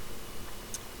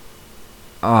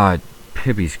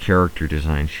 Pibby's character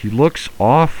design. She looks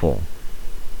awful.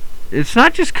 It's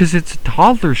not just because it's a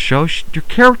toddler show. Your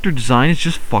character design is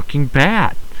just fucking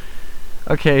bad.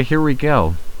 Okay, here we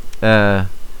go.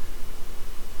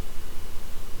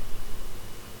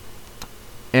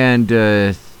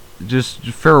 Just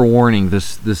fair warning,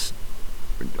 this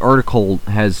article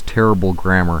has terrible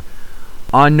grammar.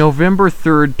 On November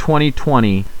 3rd,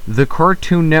 2020, the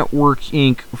Cartoon Network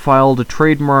Inc. filed a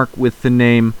trademark with the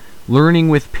name Learning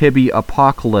with Pibby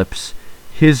Apocalypse.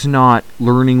 His not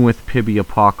Learning with Pibby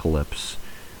Apocalypse.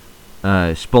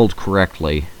 Spelled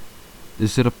correctly.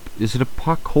 Is it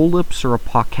apocalypse or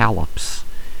apocalypse?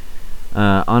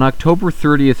 On October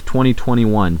 30th,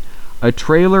 2021, a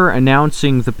trailer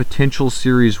announcing the potential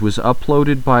series was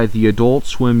uploaded by the Adult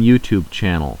Swim YouTube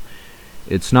channel.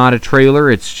 It's not a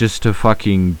trailer, it's just a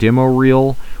fucking demo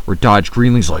reel where Dodge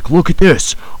Greenlee's like, look at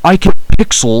this! I can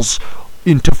pixels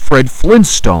into Fred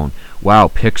Flintstone. Wow,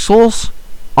 pixels?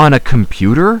 On a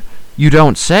computer? You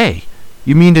don't say.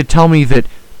 You mean to tell me that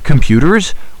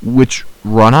computers, which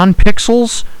run on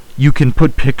pixels, you can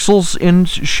put pixels in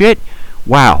shit?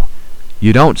 Wow,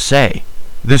 you don't say.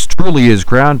 This truly is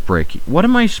groundbreaking. What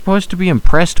am I supposed to be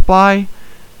impressed by?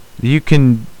 You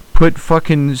can put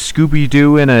fucking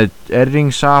Scooby-Doo in a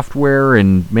editing software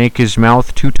and make his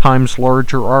mouth 2 times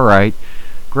larger? Alright,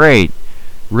 great.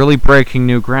 Really breaking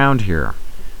new ground here.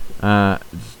 On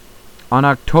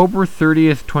October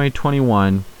 30th,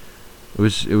 2021, it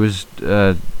was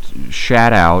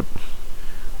shat out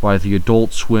by the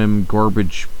Adult Swim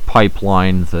garbage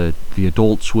pipeline, the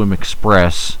Adult Swim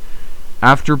Express.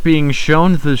 After being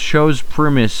shown the show's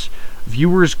premise,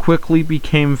 viewers quickly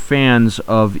became fans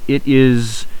of it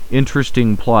is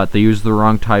interesting plot. They used the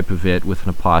wrong type of it with an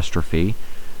apostrophe.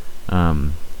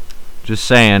 Just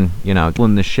saying, you know,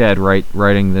 in the shed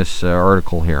writing this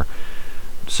article here.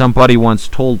 Somebody once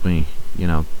told me, you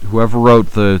know, whoever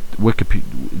wrote the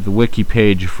wiki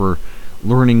page for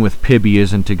Learning with Pibby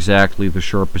isn't exactly the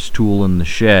sharpest tool in the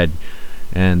shed,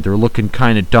 and they're looking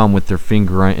kind of dumb with their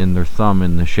finger and their thumb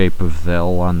in the shape of the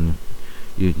L on.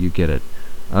 You get it.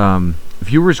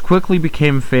 Viewers quickly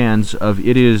became fans of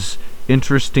it is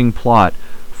interesting plot,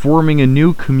 forming a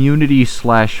new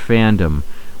community/fandom,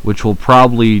 which will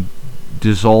probably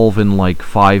dissolve in like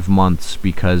 5 months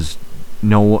because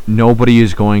nobody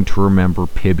is going to remember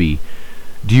Pibby.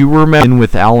 Do you remember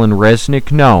with Alan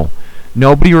Resnick? No.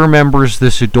 Nobody remembers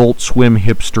this Adult Swim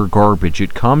hipster garbage.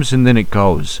 It comes and then it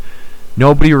goes.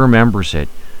 Nobody remembers it.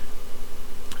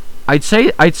 I'd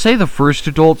say the first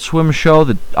Adult Swim show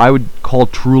that I would call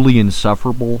truly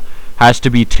insufferable has to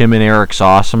be Tim and Eric's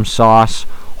Awesome Sauce.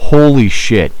 Holy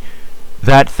shit.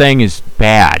 That thing is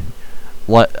bad.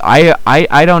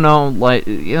 I don't know, like,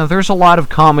 you know, there's a lot of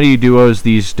comedy duos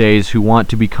these days who want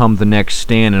to become the next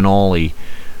Stan and Ollie.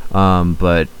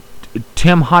 But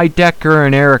Tim Heidecker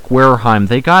and Eric Wareheim,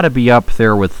 they gotta be up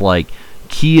there with, like,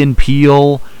 Key and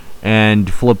Peele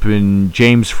and flippin'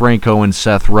 James Franco and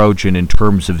Seth Rogen in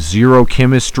terms of zero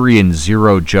chemistry and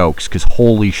zero jokes, because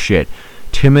holy shit,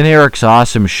 Tim and Eric's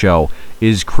Awesome Show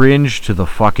is cringe to the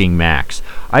fucking max.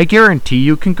 I guarantee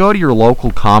you can go to your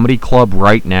local comedy club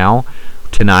right now,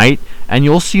 tonight, and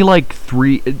you'll see like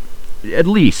at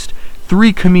least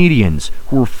three comedians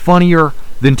who are funnier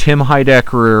than Tim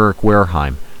Heidecker or Eric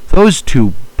Wareheim. Those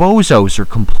two bozos are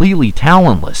completely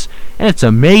talentless, and it's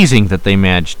amazing that they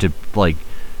managed to, like,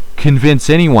 convince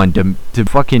anyone to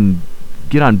fucking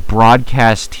get on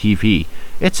broadcast TV.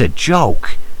 It's a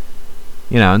joke.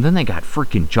 You know, and then they got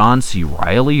freaking John C.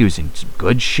 Reilly who's in some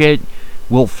good shit.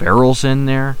 Will Ferrell's in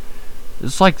there.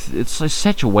 It's like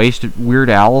such a waste of Weird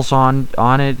Al's on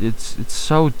it. It's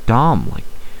so dumb. Like,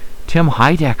 Tim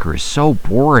Heidecker is so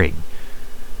boring.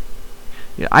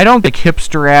 I don't think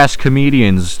hipster-ass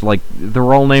comedians, like,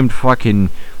 they're all named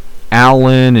fucking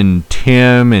Alan and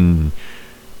Tim and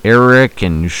Eric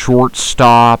and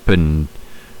Shortstop and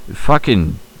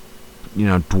fucking, you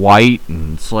know, Dwight,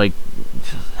 and it's like,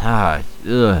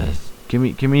 give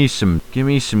me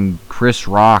some Chris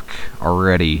Rock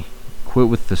already. Quit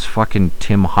with this fucking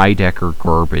Tim Heidecker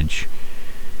garbage.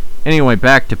 Anyway,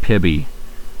 back to Pibby.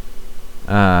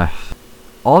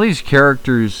 All these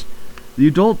characters, the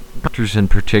adult characters in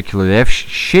particular, they have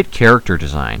shit character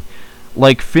design.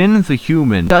 Like Finn the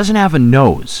human doesn't have a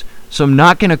nose, so I'm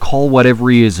not gonna call whatever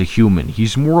he is a human.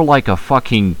 He's more like a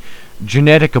fucking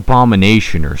genetic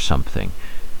abomination or something.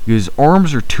 His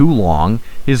arms are too long,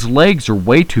 his legs are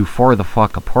way too far the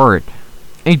fuck apart,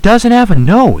 and he doesn't have a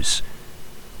nose.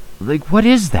 Like, what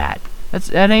is that?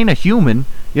 That ain't a human.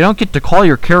 You don't get to call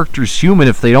your characters human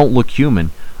if they don't look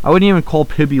human. I wouldn't even call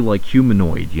Pibby, like,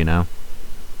 humanoid, you know?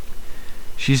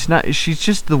 She's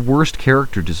just the worst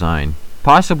character design.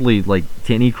 Possibly, like,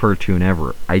 to any cartoon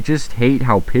ever. I just hate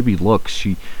how Pibby looks.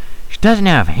 She doesn't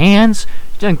have hands.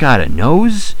 She doesn't got a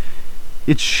nose.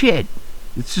 It's shit.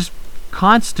 It's just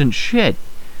constant shit.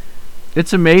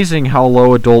 It's amazing how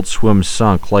low Adult Swim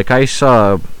sunk. Like, I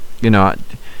saw, you know,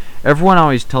 everyone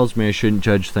always tells me I shouldn't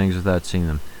judge things without seeing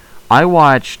them. I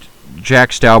watched Jack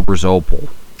Stauber's Opal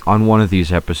on one of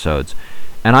these episodes,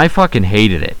 and I fucking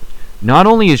hated it. Not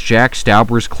only is Jack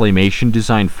Stauber's claymation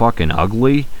design fucking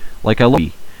ugly, like,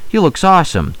 he looks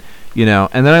awesome, you know,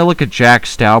 and then I look at Jack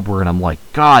Stauber and I'm like,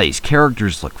 God, these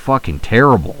characters look fucking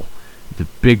terrible. The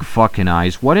big fucking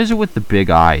eyes. What is it with the big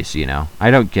eyes, you know?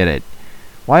 I don't get it.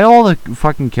 Why all the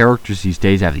fucking characters these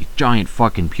days have these giant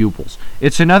fucking pupils?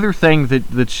 It's another thing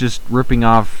that's just ripping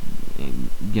off,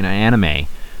 you know, anime.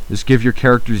 Just give your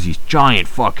characters these giant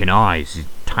fucking eyes, these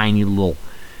tiny little.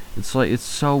 It's like it's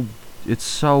so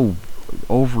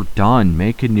overdone.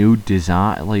 Make a new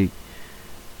design. Like,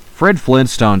 Fred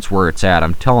Flintstone's where it's at.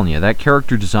 I'm telling you, that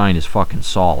character design is fucking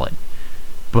solid,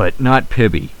 but not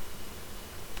Pibby.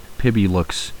 Pibby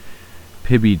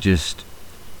just.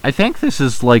 I think this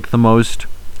is like the most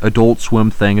Adult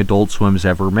Swim thing Adult Swim's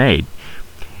ever made.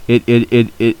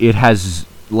 It has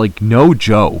like no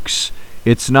jokes.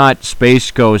 It's not Space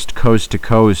Ghost Coast to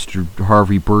Coast or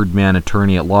Harvey Birdman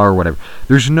Attorney at Law or whatever.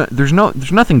 There's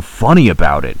nothing funny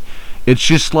about it. It's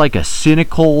just like a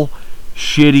cynical,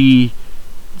 shitty,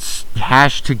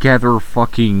 hashed together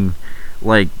fucking,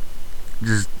 like,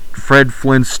 just Fred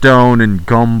Flintstone and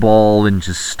Gumball and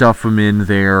just stuff them in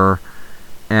there.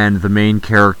 And the main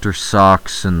character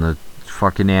sucks, and the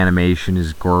fucking animation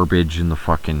is garbage, and the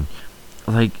fucking,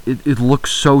 like, it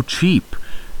looks so cheap.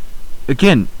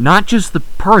 Again, not just the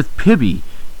part with Pibby,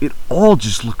 it all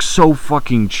just looks so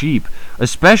fucking cheap.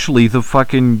 Especially the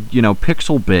fucking, you know,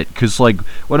 pixel bit, because, like,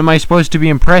 what am I supposed to be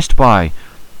impressed by?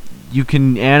 You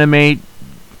can animate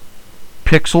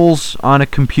pixels on a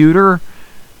computer?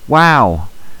 Wow.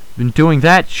 Been doing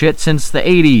that shit since the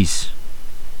 80s.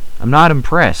 I'm not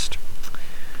impressed.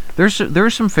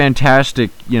 There's some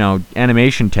fantastic, you know,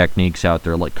 animation techniques out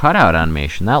there, like cutout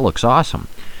animation. That looks awesome.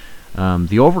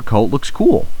 The overcoat looks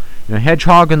cool. You know,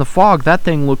 Hedgehog in the Fog, that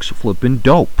thing looks flippin'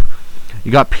 dope.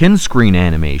 You got pin screen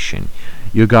animation.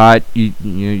 You got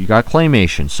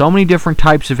claymation. So many different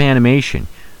types of animation.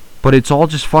 but it's all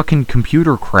just fucking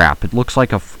computer crap. It looks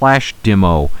like a Flash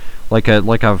demo, like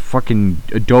a fucking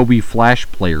Adobe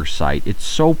Flash Player site. It's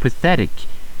so pathetic.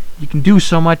 You can do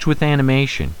so much with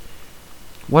animation.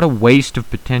 What a waste of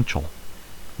potential.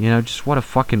 Just what a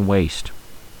fucking waste.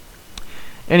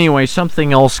 Anyway,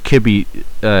 something else Kippy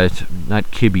said.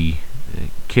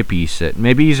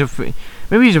 Maybe he's a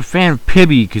fan of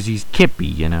Pibby because he's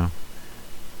Kippy,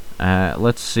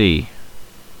 Let's see.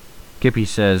 Kippy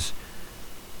says,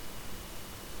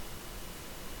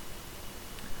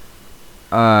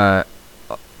 I'll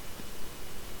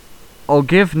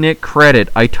give Nick credit.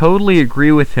 I totally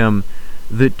agree with him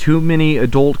that too many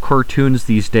adult cartoons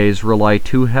these days rely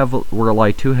too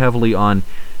heavily on,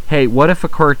 hey, what if a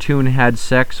cartoon had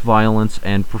sex, violence,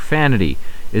 and profanity?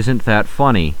 Isn't that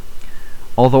funny?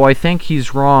 Although I think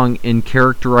he's wrong in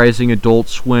characterizing Adult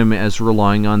Swim as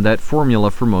relying on that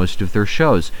formula for most of their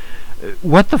shows.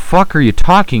 What the fuck are you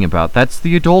talking about? That's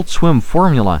the Adult Swim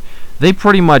formula. They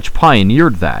pretty much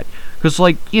pioneered that. Because,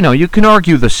 you can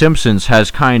argue The Simpsons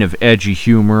has kind of edgy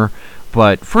humor,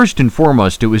 but first and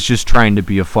foremost, it was just trying to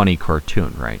be a funny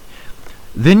cartoon, right?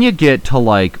 Then you get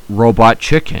to, Robot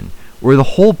Chicken, where the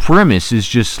whole premise is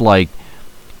just,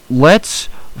 let's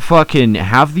fucking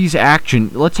have these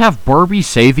let's have Barbie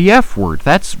say the F word.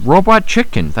 That's Robot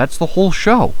Chicken. That's the whole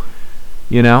show.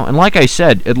 And like I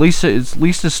said, at least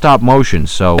a stop motion,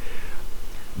 so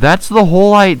that's the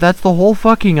whole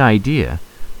fucking idea.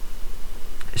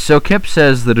 So Kip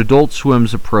says that Adult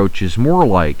Swim's approach is more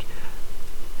like,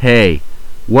 hey,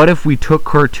 what if we took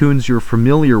cartoons you're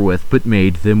familiar with but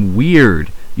made them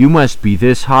weird? You must be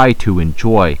this high to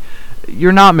enjoy.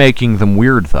 You're not making them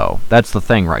weird, though. That's the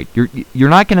thing, right? You're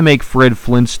not going to make Fred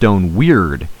Flintstone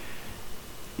weird.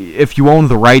 If you own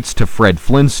the rights to Fred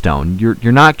Flintstone,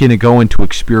 you're not going to go into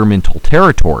experimental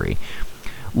territory.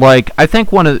 I think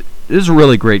this is a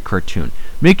really great cartoon.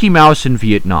 Mickey Mouse in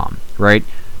Vietnam, right?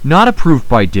 Not approved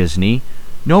by Disney.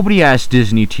 Nobody asked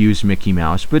Disney to use Mickey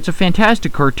Mouse, but it's a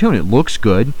fantastic cartoon. It looks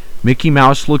good. Mickey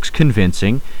Mouse looks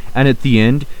convincing, and at the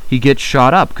end, he gets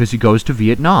shot up because he goes to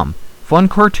Vietnam. Fun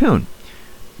cartoon.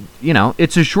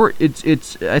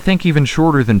 It's I think even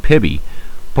shorter than Pibby,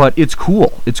 but it's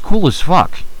cool. It's cool as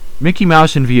fuck. Mickey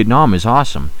Mouse in Vietnam is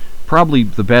awesome. Probably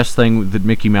the best thing that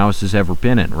Mickey Mouse has ever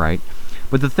been in, right?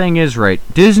 But the thing is, right,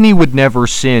 Disney would never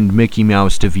send Mickey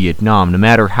Mouse to Vietnam, no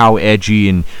matter how edgy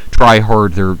and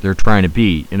try-hard they're trying to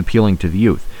be in appealing to the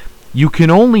youth. You can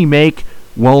only make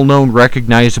well-known,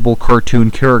 recognizable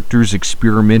cartoon characters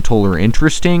experimental or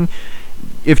interesting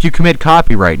if you commit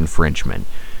copyright infringement.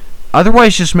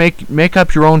 Otherwise, just make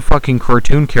up your own fucking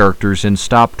cartoon characters and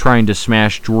stop trying to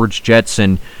smash George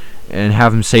Jetson and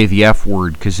have him say the F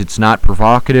word, because it's not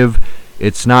provocative,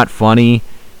 it's not funny,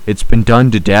 it's been done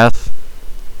to death.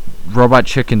 Robot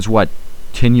Chicken's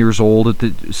 10 years old,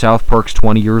 South Park's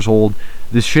 20 years old.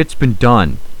 This shit's been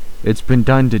done. It's been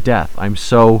done to death. And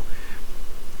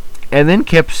then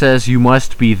Kip says you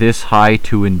must be this high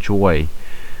to enjoy,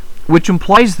 which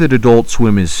implies that Adult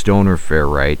Swim is stoner fare,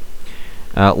 right?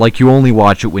 You only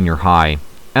watch it when you're high.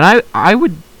 And I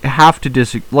would have to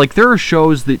disagree. There are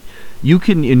shows that you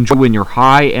can enjoy when you're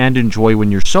high and enjoy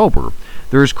when you're sober.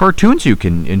 There's cartoons you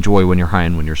can enjoy when you're high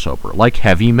and when you're sober, like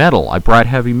Heavy Metal. I brought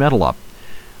Heavy Metal up.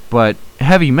 But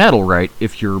Heavy Metal, right,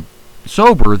 if you're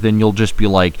sober, then you'll just be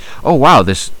like, oh wow,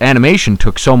 this animation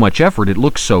took so much effort, it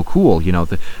looks so cool,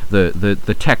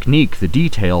 the technique, the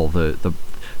detail, the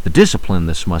discipline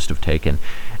this must have taken.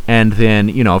 And then,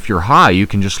 if you're high, you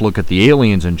can just look at the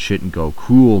aliens and shit and go,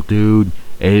 cool, dude,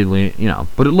 alien,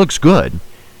 but it looks good.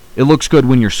 It looks good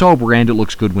when you're sober, and it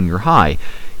looks good when you're high.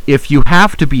 If you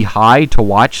have to be high to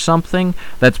watch something,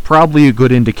 that's probably a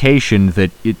good indication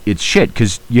that it's shit,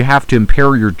 because you have to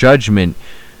impair your judgment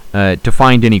to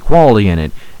find any quality in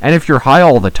it. And if you're high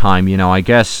all the time, I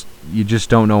guess you just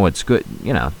don't know what's good.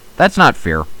 That's not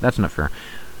fair. That's not fair.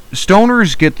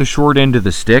 Stoners get the short end of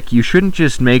the stick. You shouldn't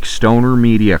just make stoner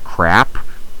media crap.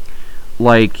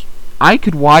 I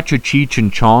could watch a Cheech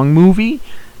and Chong movie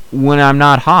when I'm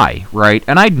not high, right?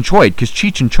 And I'd enjoy it, because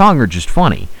Cheech and Chong are just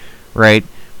funny, right?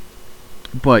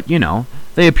 But,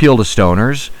 they appeal to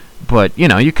stoners. But,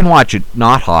 you can watch it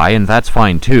not high, and that's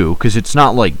fine too, because it's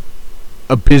not,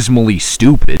 abysmally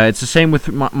stupid. It's the same with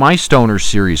my stoner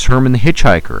series, Herman the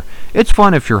Hitchhiker. It's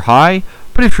fun if you're high,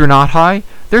 but if you're not high,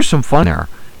 there's some fun there.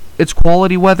 It's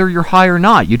quality whether you're high or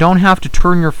not. You don't have to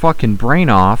turn your fucking brain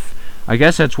off. I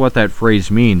guess that's what that phrase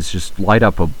means, just light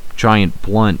up a giant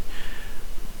blunt.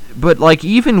 But,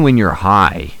 even when you're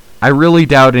high, I really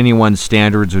doubt anyone's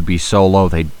standards would be so low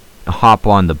they'd hop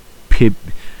on the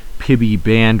Pibby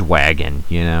bandwagon,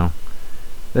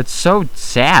 That's so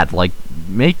sad.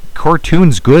 Make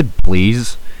cartoons good,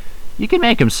 please. You can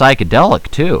make them psychedelic,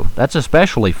 too. That's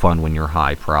especially fun when you're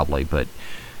high, probably. But,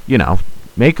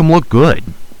 make them look good.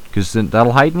 Because then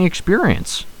that'll heighten the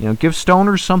experience. Give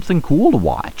stoners something cool to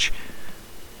watch.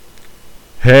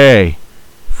 Hey,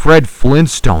 Fred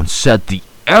Flintstone said the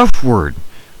F word.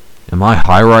 Am I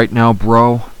high right now,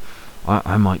 bro?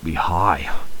 I might be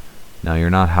high. No, you're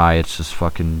not high. It's just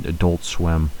fucking Adult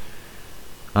Swim.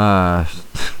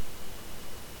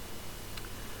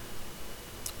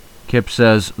 Kip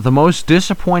says, the most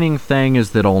disappointing thing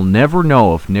is that I'll never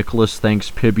know if Nicholas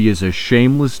thinks Pibby is a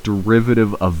shameless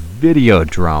derivative of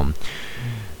Videodrome.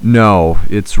 No,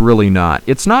 it's really not.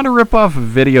 It's not a ripoff of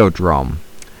Videodrome.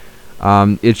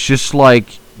 It's just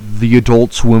like the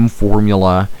Adult Swim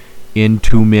formula in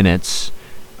 2 minutes,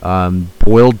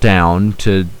 boiled down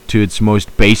to its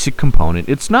most basic component.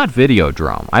 It's not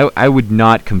Videodrome. I would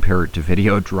not compare it to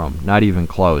Videodrome. Not even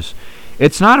close.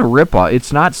 It's not a ripoff.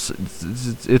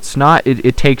 It's not.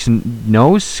 It takes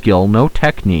no skill, no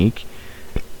technique.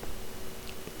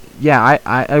 Yeah,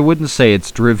 I wouldn't say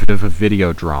it's derivative of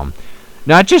Videodrome.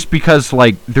 Not just because,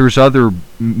 there's other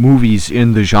movies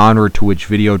in the genre to which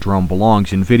Videodrome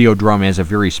belongs, and Videodrome has a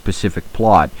very specific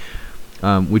plot,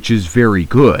 which is very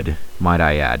good, might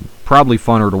I add. Probably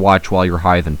funner to watch while you're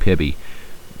high than Pibby.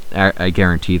 I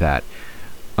guarantee that.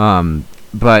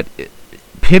 But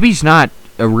Pibby's not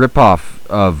a ripoff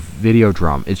of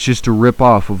Videodrome. It's just a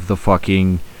ripoff of the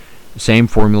fucking same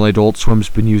formula Adult Swim's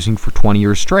been using for 20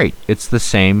 years straight. It's the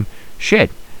same shit.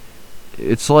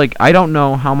 It's like, I don't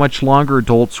know how much longer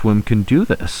Adult Swim can do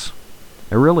this.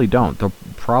 I really don't. They'll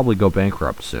probably go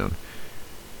bankrupt soon.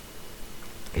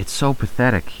 It's so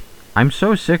pathetic. I'm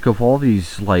so sick of all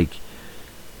these, what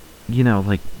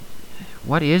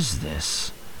is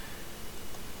this?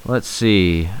 Let's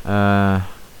see.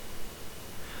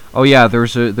 Oh yeah,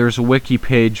 there's a wiki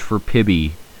page for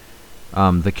Pibby,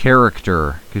 the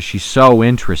character, because she's so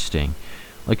interesting.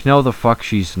 No, the fuck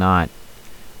she's not.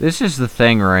 This is the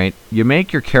thing, right? You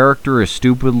make your character a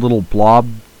stupid little blob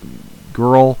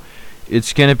girl,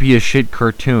 it's gonna be a shit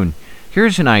cartoon.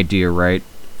 Here's an idea, right?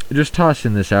 Just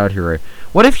tossing this out here, right?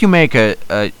 What if you make a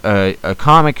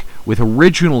comic with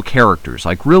original characters,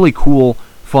 really cool,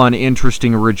 fun,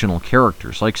 interesting, original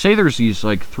characters? Say there's these,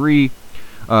 three,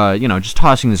 just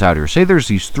tossing this out here. Say there's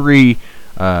these three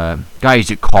guys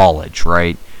at college,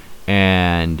 right?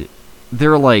 And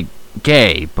they're,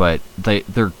 gay, but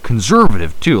they're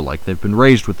conservative, too. They've been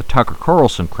raised with the Tucker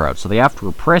Carlson crowd, so they have to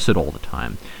repress it all the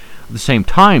time. At the same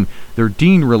time, their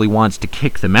dean really wants to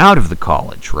kick them out of the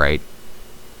college, right?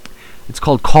 It's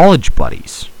called College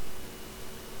Buddies.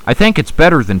 I think it's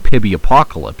better than Pibby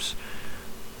Apocalypse.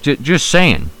 Just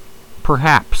saying.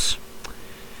 Perhaps.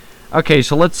 Okay,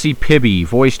 so let's see Pibby,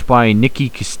 voiced by Nikki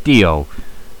Castillo.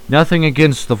 Nothing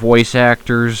against the voice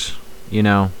actors,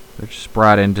 they're just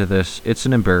brought into this. It's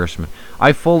an embarrassment.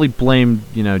 I fully blame,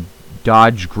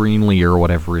 Dodge Greenlee or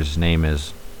whatever his name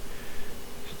is.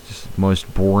 Just the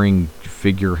most boring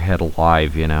figurehead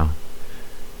alive,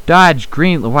 Dodge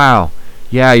Greenlee, wow.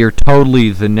 Yeah, you're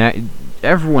totally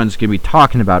everyone's going to be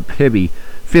talking about Pibby.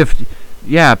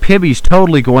 Yeah, Pibby's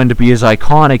totally going to be as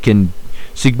iconic and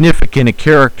significant a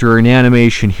character in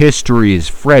animation history as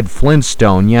Fred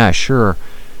Flintstone. Yeah, sure.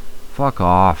 Fuck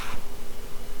off.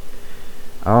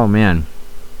 Oh, man.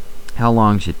 How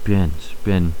long's it been? It's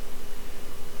been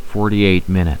 48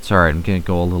 minutes. Alright, I'm going to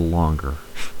go a little longer.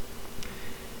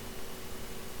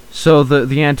 So,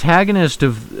 the antagonist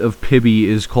of Pibby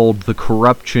is called the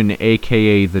Corruption,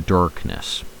 a.k.a. the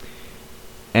Darkness.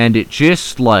 And it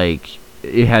just,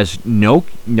 it has no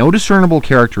discernible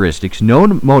characteristics, no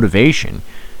motivation.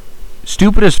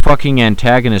 Stupidest fucking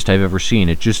antagonist I've ever seen.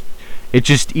 It just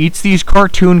eats these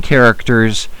cartoon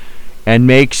characters and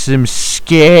makes them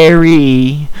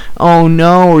scary. Oh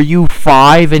no, are you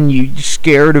 5 and you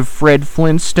scared of Fred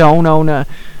Flintstone? Oh no.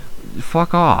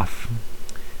 Fuck off.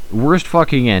 Worst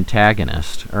fucking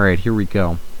antagonist. Alright, here we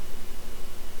go.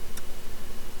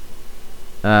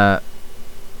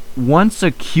 Once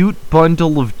a cute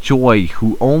bundle of joy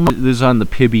who only... This is on the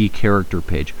Pibby character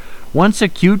page. Once a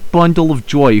cute bundle of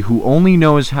joy who only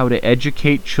knows how to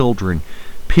educate children,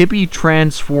 Pibby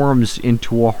transforms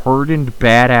into a hardened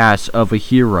badass of a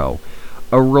hero,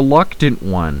 a reluctant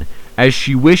one, as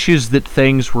she wishes that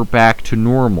things were back to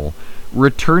normal,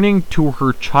 returning to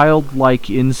her childlike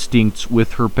instincts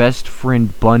with her best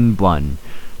friend Bun Bun.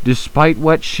 Despite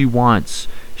what she wants,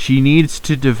 she needs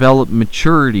to develop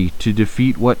maturity to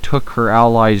defeat what took her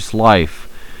ally's life.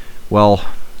 Well,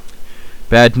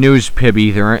 bad news,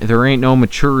 Pibby. There ain't no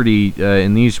maturity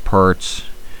in these parts.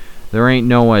 There ain't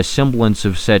no semblance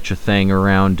of such a thing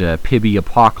around Pibby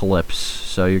Apocalypse,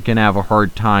 so you're gonna have a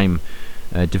hard time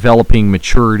developing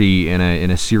maturity in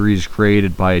a series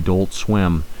created by Adult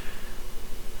Swim.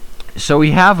 So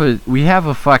we have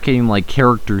a fucking like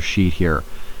character sheet here.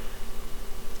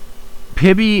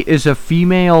 Pibby is a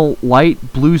female,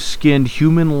 light blue-skinned,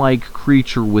 human-like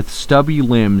creature with stubby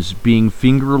limbs, being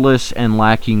fingerless and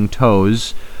lacking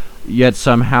toes. Yet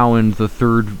somehow in the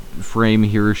third frame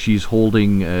here, she's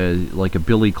holding like a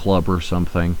billy club or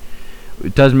something.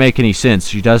 It doesn't make any sense.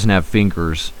 She doesn't have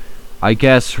fingers. I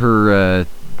guess her.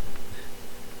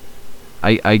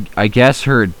 I guess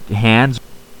her hands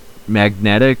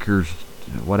magnetic or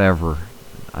whatever.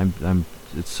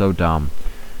 It's so dumb.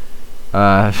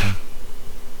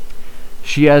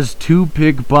 She has two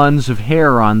big buns of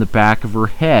hair on the back of her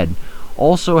head,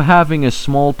 also having a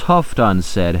small tuft on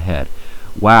said head.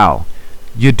 Wow,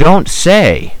 you don't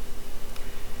say.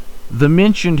 The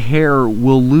mentioned hair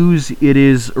will lose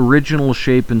its original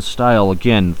shape and style.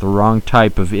 Again, the wrong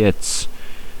type of its.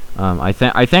 I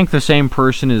think the same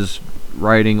person is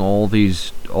writing all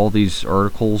these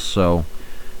articles, so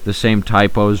the same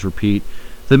typos repeat.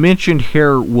 The mentioned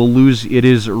hair will lose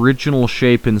its original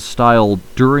shape and style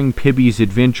during Pibby's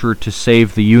adventure to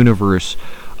save the universe,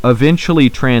 eventually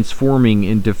transforming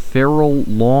into feral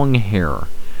long hair.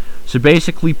 So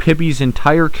basically, Pibby's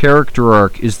entire character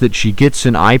arc is that she gets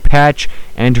an eye patch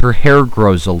and her hair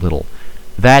grows a little.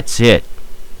 That's it.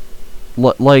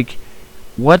 Like,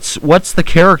 what's the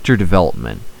character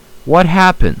development? What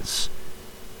happens?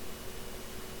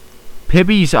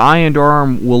 Pibby's eye and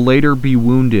arm will later be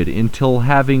wounded until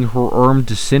having her arm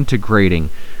disintegrating,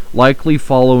 likely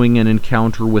following an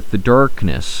encounter with the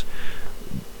darkness.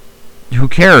 Who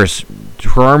cares?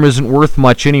 Her arm isn't worth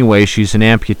much anyway. She's an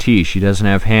amputee. She doesn't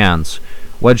have hands.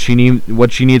 What'd she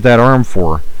need that arm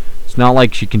for? It's not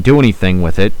like she can do anything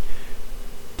with it.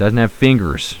 Doesn't have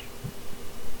fingers.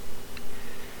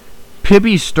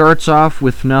 Pibby starts off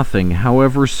with nothing,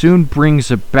 however soon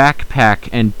brings a backpack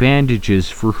and bandages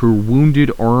for her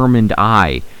wounded arm and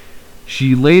eye.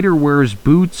 She later wears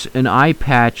boots, an eye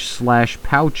patch /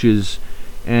 pouches,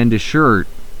 and a shirt.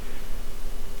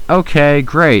 Okay,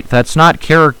 great. That's not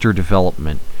character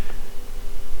development.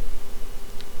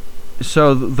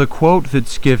 So the quote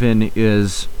that's given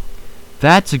is,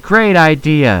 "That's a great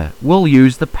idea. We'll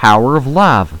use the power of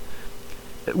love."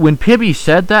 When Pibby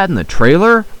said that in the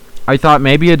trailer, I thought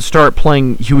maybe it'd start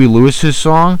playing Huey Lewis's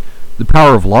song, "The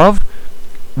Power of Love,"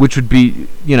 which would be,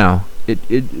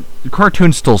 the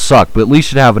cartoons still suck, but at least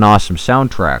it'd have an awesome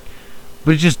soundtrack.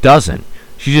 But it just doesn't.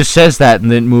 She just says that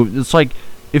and then moves. It's like,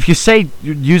 if you say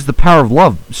use the power of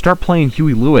love, start playing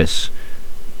Huey Lewis,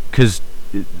 because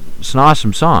it's an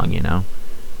awesome song,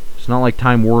 It's not like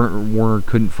Time Warner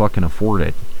couldn't fucking afford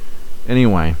it.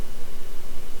 Anyway,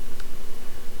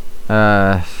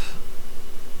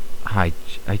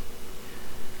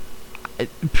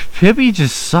 Pibby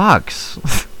just sucks.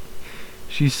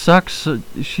 She sucks.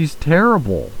 She's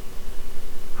terrible.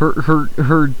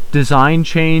 Her design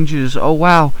changes. Oh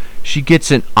wow, she gets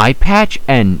an eye patch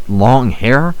and long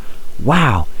hair.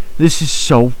 Wow, this is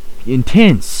so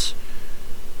intense.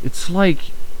 It's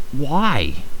like,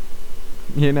 why?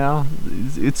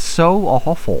 It's so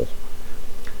awful.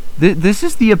 This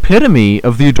is the epitome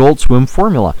of the Adult Swim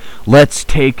formula. Let's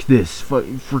take this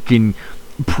freaking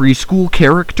preschool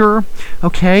character,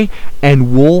 okay,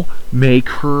 and we'll make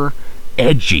her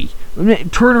edgy.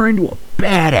 Turn her into a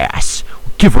badass.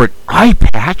 Give her an eye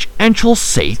patch and she'll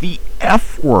say the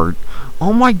F word.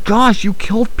 Oh my gosh, you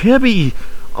killed Pibby.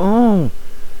 Oh,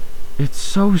 it's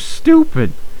so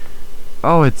stupid.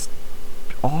 Oh, it's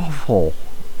awful.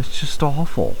 It's just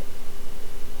awful.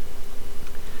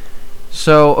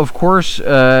 So, of course,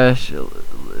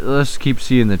 let's keep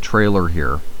seeing the trailer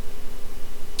here.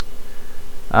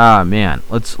 Ah, man.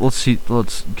 Let's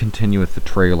continue with the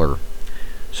trailer.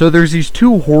 So there's these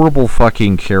two horrible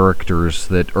fucking characters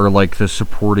that are like the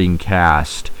supporting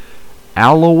cast.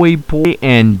 Alloy Boy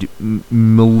and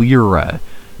Melira.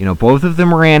 Both of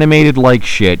them are animated like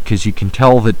shit, because you can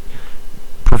tell that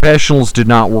professionals did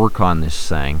not work on this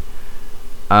thing.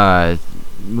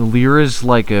 Melira's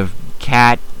like a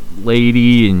cat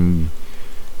lady, and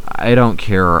I don't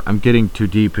care. I'm getting too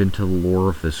deep into the lore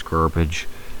of this garbage.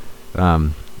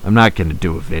 I'm not going to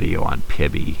do a video on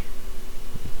Pibby.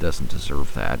 Doesn't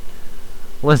deserve that.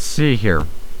 Let's see here.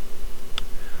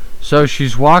 So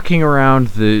she's walking around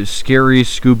the scary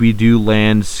Scooby-Doo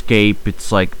landscape.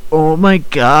 It's like, oh my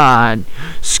god,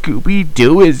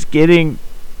 Scooby-Doo is getting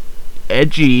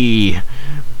edgy.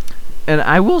 And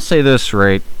I will say this,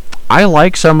 right? I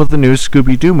like some of the new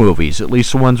Scooby-Doo movies, at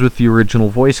least the ones with the original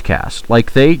voice cast.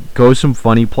 Like, they go some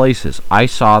funny places. I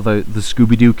saw the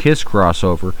Scooby-Doo Kiss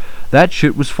crossover. That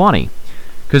shit was funny.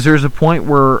 Because there's a point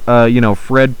where,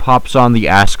 Fred pops on the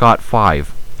Ascot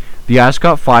 5. The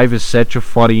Ascot 5 is such a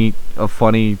funny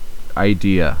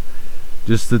idea.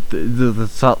 Just that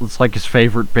it's like his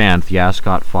favorite band, the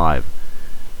Ascot 5.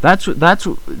 That's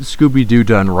Scooby-Doo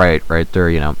done right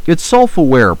there, It's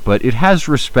self-aware, but it has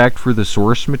respect for the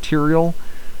source material.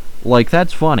 Like,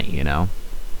 that's funny,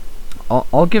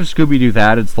 I'll give Scooby-Doo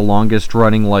that. It's the longest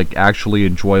running, like, actually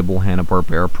enjoyable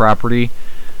Hanna-Barbera property.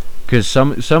 Because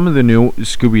some of the new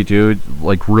Scooby-Doo,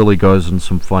 like, really goes in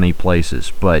some funny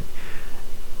places. But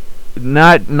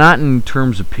not in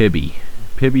terms of Pibby.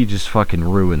 Pibby just fucking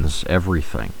ruins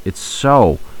everything. It's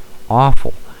so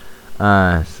awful.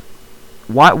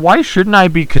 Why shouldn't I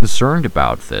be concerned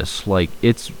about this? Like,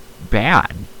 it's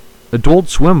bad. Adult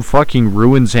Swim fucking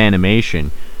ruins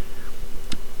animation.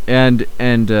 And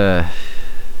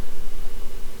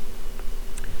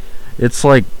it's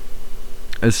like,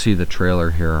 let's see the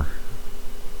trailer here.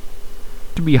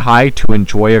 To be high to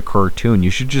enjoy a cartoon. You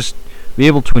should just be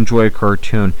able to enjoy a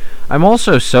cartoon. I'm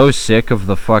also so sick of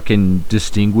the fucking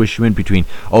distinguishment between,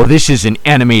 oh, this is an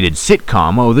animated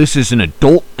sitcom, oh, this is an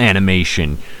adult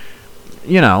animation.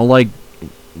 Like,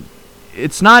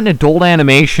 it's not an adult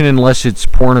animation unless it's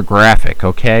pornographic,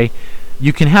 okay?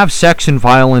 You can have sex and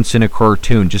violence in a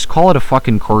cartoon. Just call it a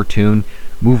fucking cartoon.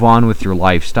 Move on with your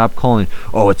life. Stop calling it,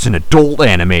 oh, it's an adult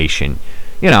animation.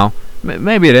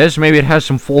 Maybe it is. Maybe it has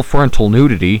some full frontal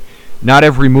nudity. Not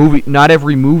every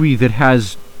movie that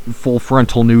has full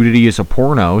frontal nudity is a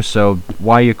porno. So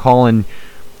why are you calling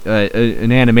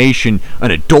an animation an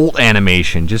adult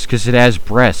animation just because it has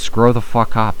breasts? Grow the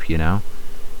fuck up,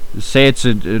 Just say it's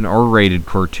an R-rated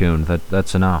cartoon.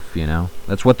 That's enough,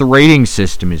 That's what the rating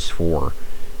system is for.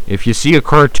 If you see a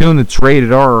cartoon that's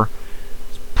rated R,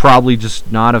 it's probably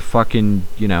just not a fucking,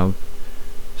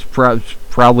 it's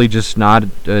probably just not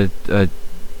a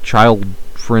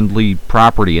child-friendly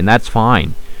property, and that's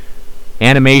fine.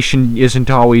 Animation isn't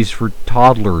always for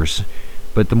toddlers,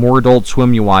 but the more Adult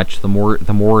Swim you watch, the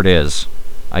more it is.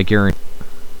 I guarantee.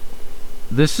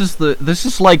 This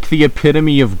is like the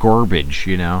epitome of garbage,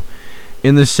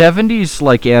 In the 70s,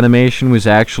 like, animation was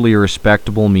actually a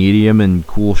respectable medium and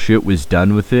cool shit was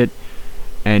done with it.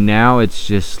 And now it's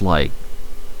just like,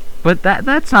 but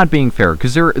that's not being fair,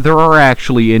 because there are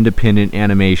actually independent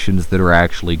animations that are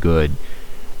actually good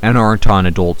and aren't on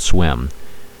Adult Swim,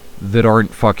 that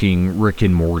aren't fucking Rick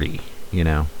and Morty,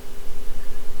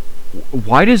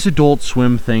 Why does Adult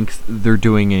Swim think they're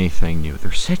doing anything new?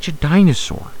 They're such a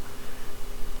dinosaur.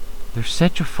 They're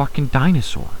such a fucking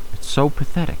dinosaur. It's so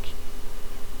pathetic.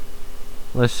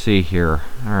 Let's see here.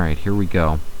 Alright, here we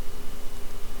go.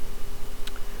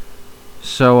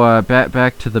 So,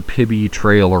 back to the Pibby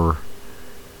trailer.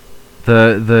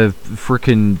 The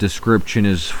frickin' description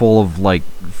is full of, like,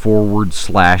 forward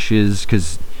slashes,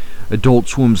 because Adult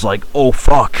Swim's like, oh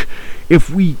fuck, if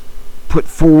we put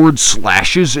forward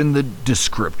slashes in the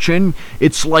description,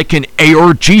 it's like an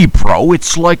ARG, bro.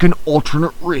 It's like an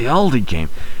alternate reality game.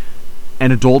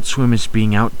 And Adult Swim is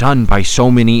being outdone by so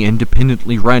many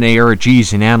independently run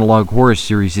ARGs and analog horror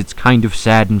series. It's kind of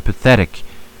sad and pathetic.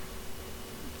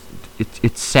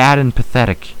 It's sad and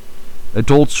pathetic.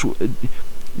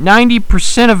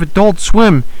 90% of Adult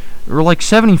Swim, or like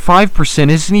 75%,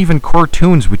 isn't even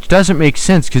cartoons, which doesn't make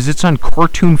sense because it's on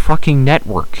Cartoon fucking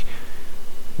Network.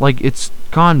 Like, it's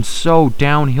gone so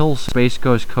downhill. Space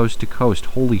goes coast to coast.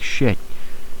 Holy shit.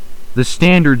 The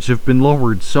standards have been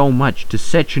lowered so much to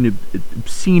such an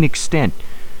obscene extent.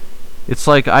 It's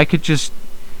like I could just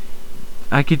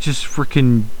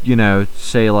freaking,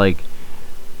 say like,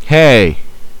 hey,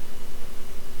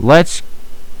 let's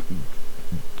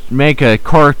make a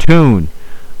cartoon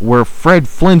where Fred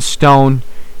Flintstone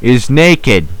is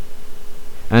naked.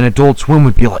 And Adult Swim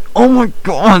would be like, oh my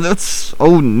god, that's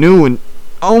so new and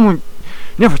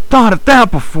never thought of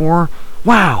that before.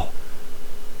 Wow.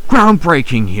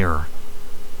 Groundbreaking here.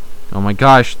 Oh my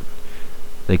gosh,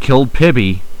 they killed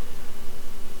Pibby.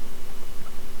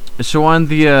 So on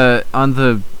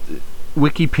the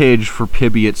wiki page for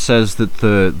Pibby, it says that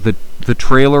the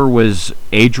trailer was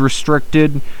age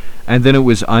restricted, and then it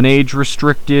was unage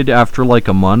restricted after like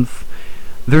a month.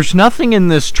 There's nothing in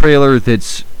this trailer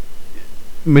that's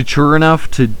mature enough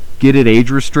to get it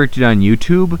age restricted on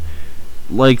YouTube.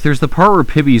 Like, there's the part where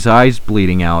Pibby's eyes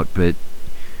bleeding out, but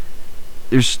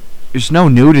there's no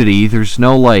nudity. There's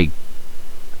no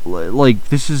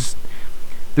there's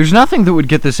nothing that would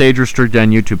get this age restricted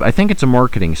on YouTube. I think it's a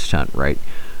marketing stunt, right?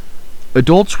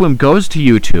 Adult Swim goes to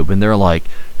YouTube and they're like,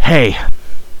 hey,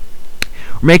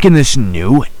 we're making this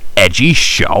new edgy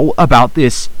show about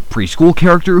this preschool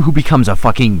character who becomes a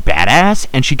fucking badass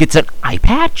and she gets an eye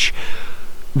patch.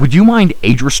 would you mind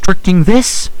age restricting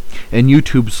this? And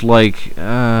YouTube's like,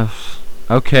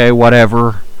 okay,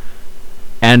 whatever.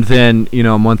 And then,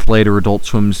 a month later, Adult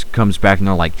Swim comes back and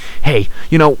they're like, hey,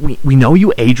 we know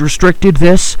you age restricted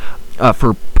this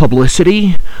for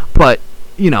publicity, but,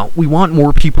 we want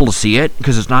more people to see it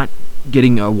because it's not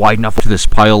getting wide enough to this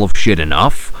pile of shit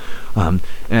enough.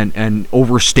 And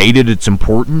overstated its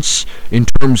importance in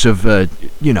terms of,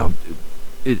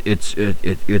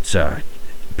 its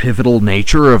pivotal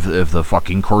nature of the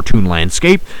fucking cartoon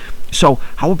landscape. So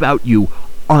how about you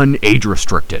un-age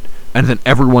restrict it? And then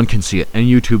everyone can see it. And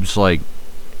YouTube's like,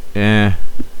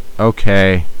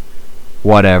 okay,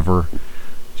 whatever.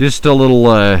 Just a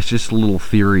little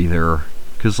theory there.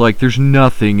 Because, there's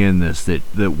nothing in this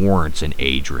that warrants an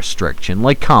age restriction.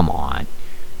 Come on.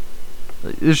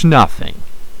 There's nothing.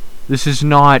 This is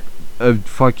not a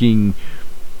fucking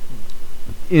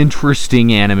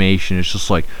interesting animation. It's just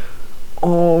like,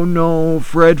 oh no,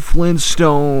 Fred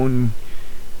Flintstone.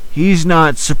 He's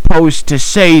not supposed to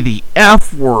say the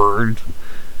F word.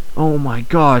 Oh my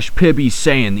gosh, Pibby's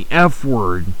saying the F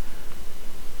word.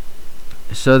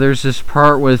 So there's this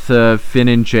part with Finn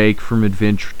and Jake from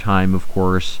Adventure Time, of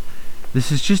course.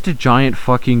 This is just a giant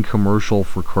fucking commercial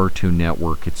for Cartoon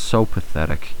Network. It's so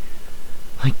pathetic.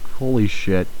 Holy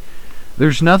shit.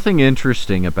 There's nothing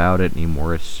interesting about it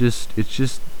anymore. It's just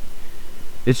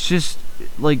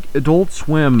Adult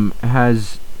Swim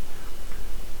has...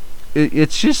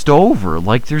 It's just over.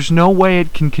 There's no way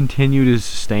it can continue to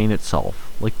sustain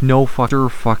itself. No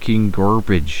fucking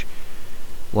garbage.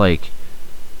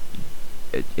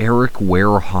 Eric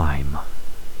Wareheim.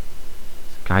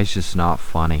 This guy's just not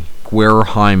funny.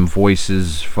 Wareheim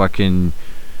voices fucking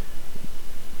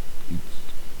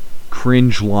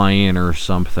Cringe Lion or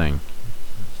something.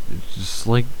 It's just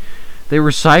they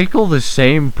recycle the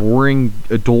same boring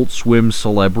Adult Swim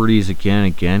celebrities again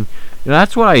and again.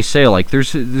 That's what I say.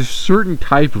 There's a certain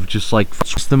type of just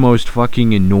the most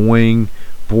fucking annoying,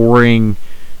 boring,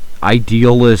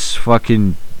 idealist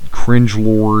fucking cringe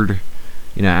lord.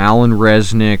 Alan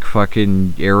Resnick,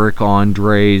 fucking Eric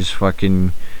Andres,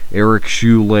 fucking Eric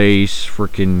Shoelace,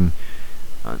 freaking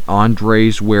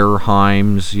Andres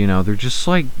Wareheims. They're just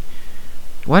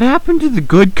what happened to the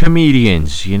good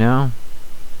comedians?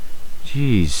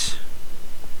 Jeez.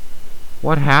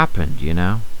 What happened?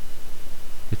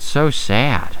 It's so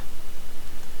sad.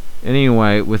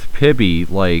 Anyway, with Pibby,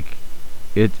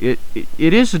 it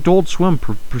is Adult Swim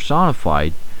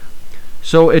personified.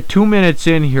 So at 2 minutes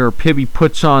in here, Pibby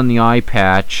puts on the eye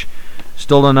patch.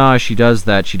 Still don't know how she does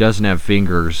that. She doesn't have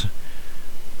fingers.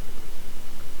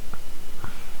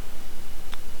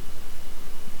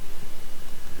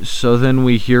 So then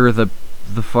we hear the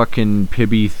fucking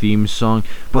Pibby theme song.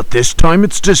 But this time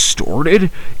it's distorted.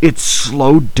 It's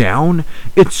slowed down.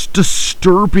 It's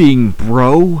disturbing,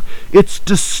 bro. It's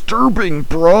disturbing,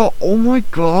 bro. Oh my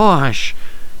gosh.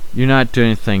 You're not doing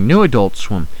anything. New Adult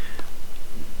Swim.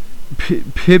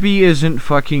 Pibby isn't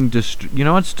fucking you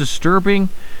know what's disturbing?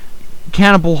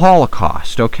 Cannibal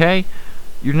Holocaust, okay?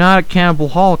 You're not a Cannibal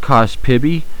Holocaust,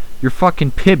 Pibby. You're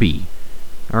fucking Pibby.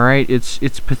 Alright? It's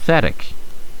pathetic.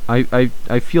 I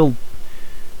feel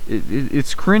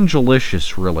it's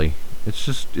cringe-alicious, really. It's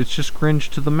just cringe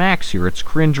to the max here. It's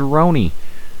cringe-eroni.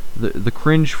 The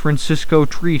cringe Francisco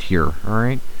treat here,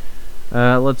 alright?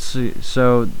 Let's see.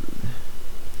 So,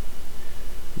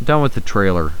 done with the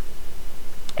trailer.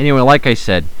 Anyway, like I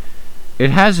said, it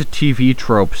has a TV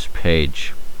tropes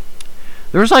page.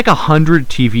 There's 100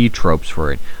 TV tropes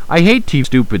for it. I hate TV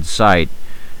stupid site.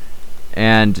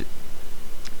 And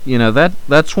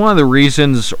that's one of the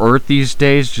reasons Earth these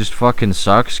days just fucking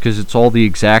sucks, because it's all the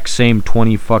exact same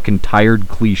 20 fucking tired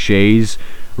cliches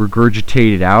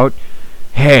regurgitated out.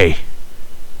 Hey,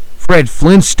 Fred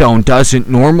Flintstone doesn't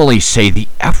normally say the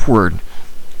F word.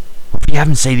 If you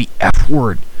haven't say the F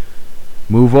word,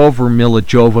 move over, Milla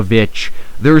Jovovich.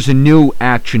 There's a new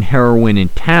action heroine in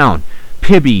town.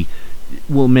 Pibby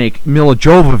will make Milla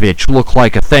Jovovich look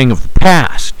like a thing of the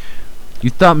past. You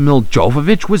thought Milla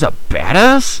Jovovich was a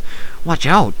badass? Watch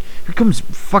out. Here comes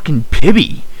fucking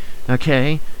Pibby.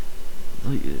 Okay?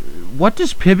 What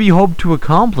does Pibby hope to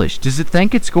accomplish? Does it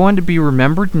think it's going to be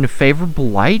remembered in a favorable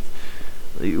light?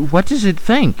 What does it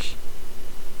think?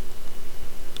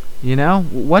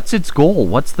 What's its goal?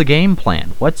 What's the game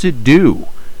plan? What's it do?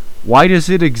 Why does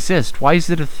it exist? Why is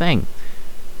it a thing?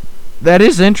 That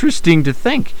is interesting to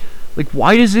think.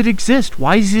 Why does it exist?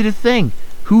 Why is it a thing?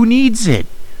 Who needs it?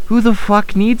 Who the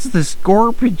fuck needs this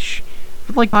garbage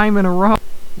for time in a row?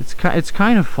 It's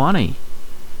kind of funny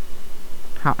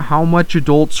how much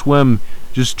Adult Swim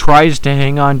just tries to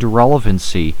hang on to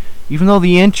relevancy, even though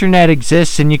the internet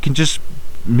exists and you can just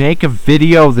make a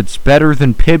video that's better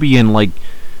than Pibby in like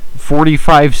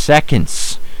 45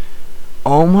 seconds.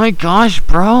 Oh my gosh,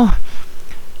 bro.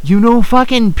 You know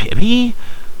fucking Pibby?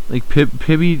 Like,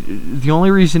 Pibby, the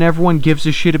only reason everyone gives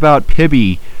a shit about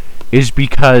Pibby is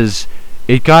because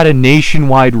it got a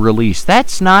nationwide release.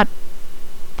 That's not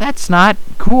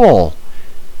cool.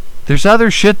 There's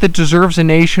other shit that deserves a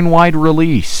nationwide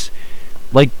release.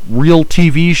 Like real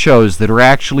TV shows that are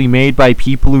actually made by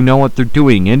people who know what they're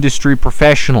doing. Industry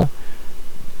professional.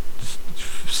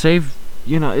 Save,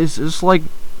 it's like,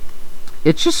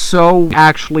 it's just so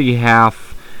actually have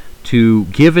to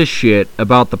give a shit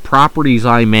about the properties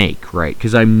I make, right?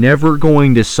 Because I'm never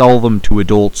going to sell them to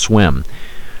Adult Swim.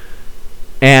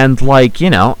 And, like,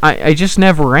 I just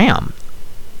never am.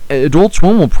 Adult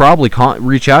Swim will probably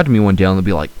reach out to me one day and they'll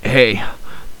be like, hey,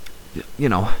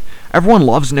 everyone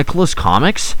loves Nicholas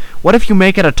Comics. What if you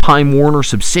make it a Time Warner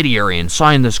subsidiary and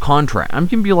sign this contract? I'm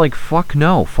going to be like, fuck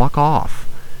no, fuck off.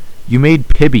 You made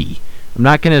Pibby. I'm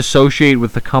not going to associate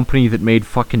with the company that made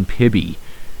fucking Pibby.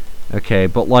 Okay,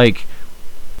 but like,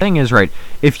 thing is, right,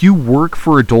 if you work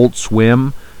for Adult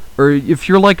Swim, or if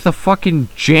you're like the fucking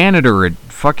janitor at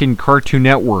fucking Cartoon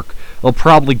Network, they'll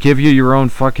probably give you your own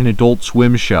fucking Adult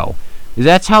Swim show.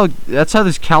 That's how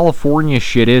this California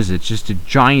shit is. It's just a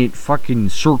giant fucking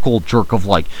circle jerk of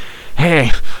like,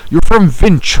 hey, you're from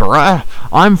Ventura,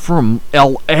 I'm from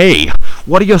L.A.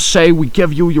 What do you say we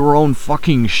give you your own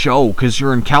fucking show because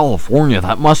you're in California?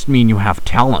 That must mean you have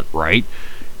talent, right?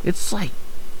 It's like,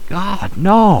 God,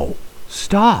 no.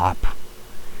 Stop.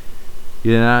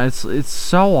 It's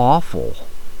so awful.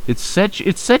 It's such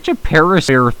a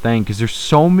parasite thing because there's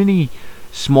so many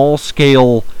small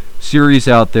scale series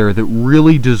out there that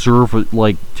really deserve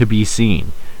like to be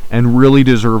seen and really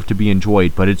deserve to be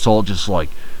enjoyed, but it's all just like,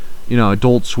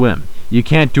 Adult Swim. You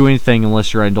can't do anything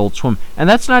unless you're on Adult Swim. And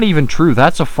that's not even true.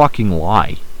 That's a fucking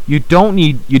lie.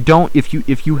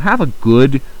 If you have a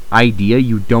good idea,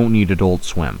 you don't need Adult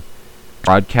Swim.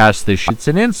 Broadcast this shit, it's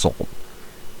an insult.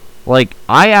 Like,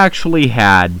 I actually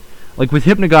had, like with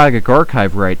Hypnagogic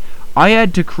Archive, right, I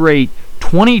had to create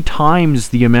 20 times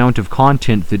the amount of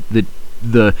content that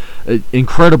the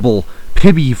incredible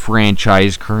Pibby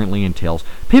franchise currently entails.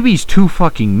 Pibby's 2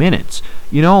 fucking minutes.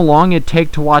 You know how long it'd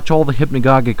take to watch all the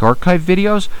Hypnagogic Archive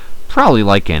videos? Probably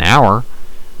like an hour.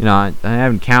 I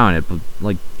haven't counted, but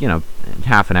like,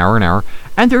 half an hour.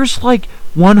 And there's like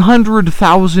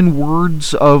 100,000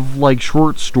 words of like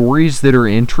short stories that are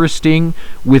interesting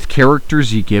with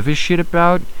characters you give a shit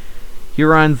about.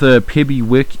 Here on the Pibby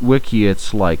wiki,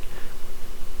 it's like,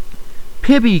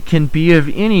 Pibby can be of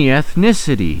any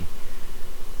ethnicity.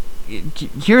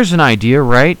 Here's an idea,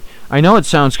 right? I know it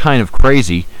sounds kind of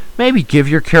crazy. Maybe give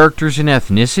your characters an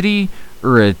ethnicity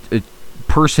or a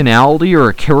personality or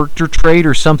a character trait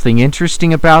or something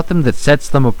interesting about them that sets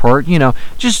them apart.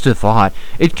 Just a thought.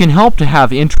 It can help to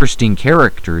have interesting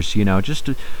characters.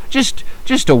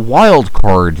 Just a wild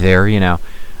card there.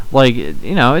 Like,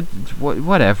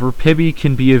 whatever. Pibby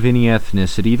can be of any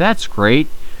ethnicity. That's great.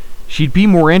 She'd be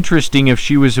more interesting if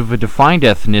she was of a defined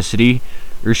ethnicity,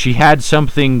 or she had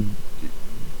something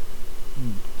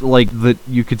like that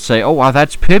you could say, oh, wow,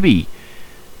 that's Pibby.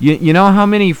 You know how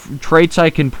many traits I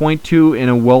can point to in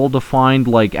a well-defined,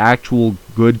 like, actual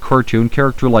good cartoon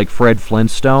character like Fred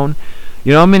Flintstone?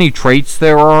 You know how many traits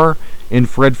there are in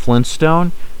Fred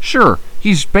Flintstone? Sure,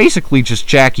 he's basically just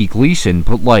Jackie Gleason,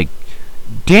 but, like,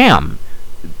 damn,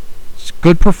 it's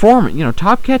good performance.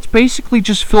 Top Cat's basically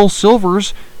just Phil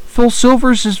Silvers. Phil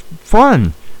Silvers is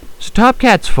fun. So Top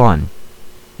Cat's fun.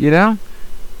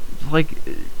 Like,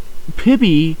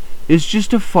 Pibby is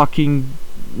just a fucking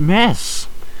mess.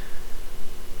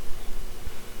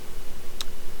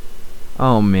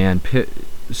 Oh man,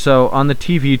 so on the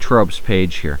TV tropes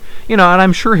page here, and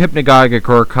I'm sure Hypnagogic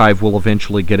Archive will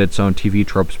eventually get its own TV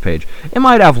tropes page. It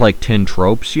might have like 10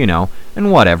 tropes,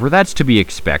 and whatever, that's to be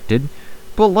expected.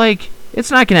 But like,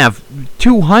 it's not gonna have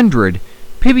 200.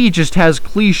 Pibby just has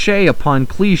cliche upon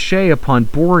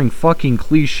boring fucking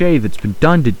cliche that's been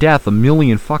done to death a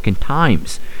million fucking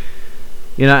times.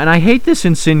 And I hate this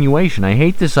insinuation. I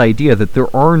hate this idea that there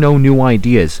are no new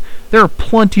ideas. There are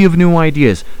plenty of new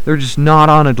ideas. They're just not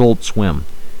on Adult Swim.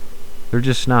 They're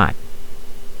just not.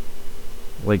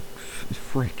 Like,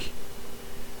 frick.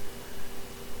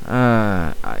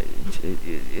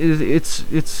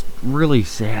 It's really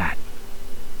sad.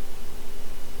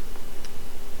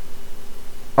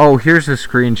 Oh, here's a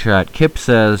screenshot. Kip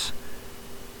says,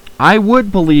 I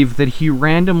would believe that he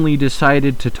randomly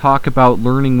decided to talk about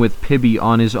learning with Pibby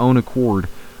on his own accord,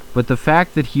 but the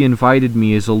fact that he invited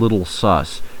me is a little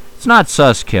sus. It's not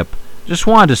sus, Kip. Just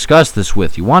want to discuss this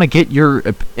with you. Want to get your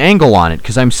angle on it,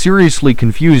 because I'm seriously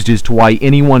confused as to why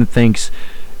anyone thinks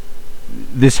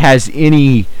this has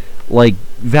any, like,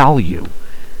 value.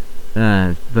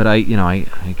 But I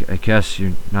guess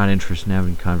you're not interested in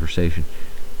having a conversation.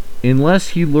 Unless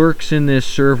he lurks in this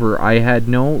server, he had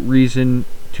no reason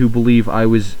to believe I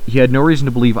was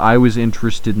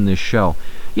interested in this show.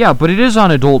 Yeah, but it is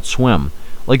on Adult Swim.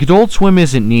 Like, Adult Swim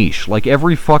isn't niche. Like,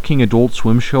 every fucking Adult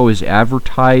Swim show is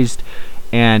advertised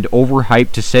and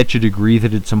overhyped to such a degree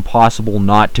that it's impossible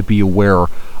not to be aware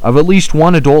of at least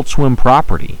one Adult Swim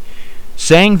property.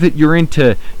 Saying that you're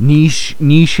into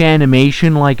niche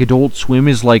animation like Adult Swim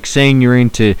is like saying you're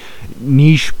into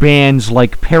niche bands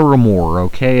like Paramore,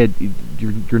 okay?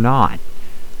 You're not.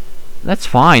 That's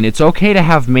fine. It's okay to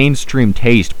have mainstream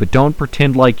taste, but don't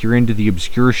pretend like you're into the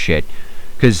obscure shit,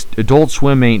 because Adult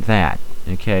Swim ain't that,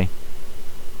 okay?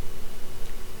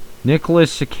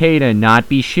 Nicholas Cicada, not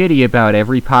be shitty about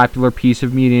every popular piece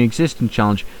of media in existence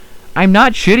challenge. I'm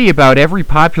not shitty about every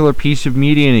popular piece of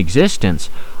media in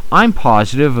existence. I'm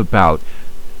positive about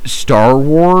Star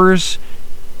Wars,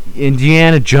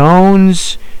 Indiana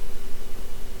Jones,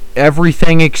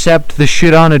 everything except the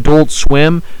shit on Adult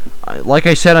Swim. Like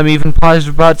I said, I'm even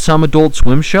positive about some Adult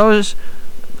Swim shows.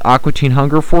 Aqua Teen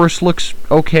Hunger Force looks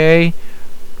okay.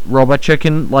 Robot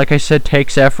Chicken, like I said,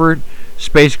 takes effort.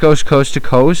 Space Ghost Coast to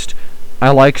Coast, I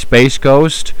like Space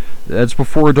Ghost. That's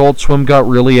before Adult Swim got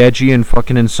really edgy and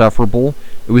fucking insufferable.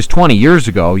 It was 20 years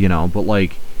ago, but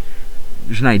like,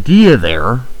 there's an idea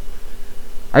there.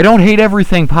 I don't hate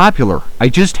everything popular. I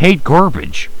just hate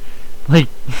garbage. Like,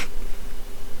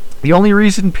 the only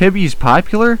reason Pibby's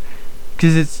popular,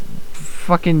 because it's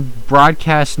fucking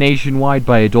broadcast nationwide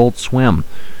by Adult Swim.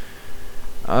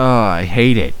 I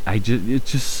hate it. It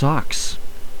just sucks.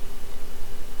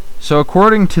 So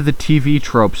according to the TV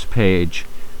Tropes page,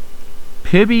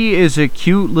 Pibby is a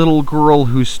cute little girl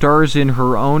who stars in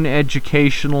her own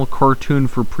educational cartoon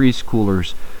for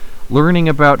preschoolers, learning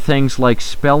about things like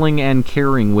spelling and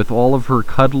caring with all of her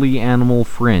cuddly animal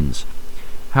friends.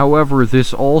 However,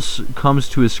 this all comes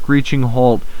to a screeching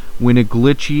halt when a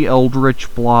glitchy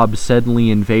eldritch blob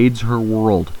suddenly invades her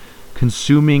world,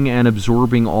 consuming and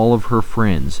absorbing all of her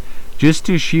friends. Just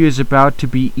as she is about to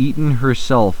be eaten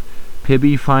herself,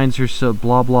 Pibby finds herself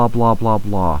blah blah blah blah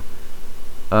blah.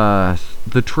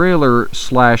 The trailer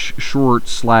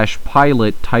 /short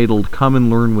 /pilot titled Come and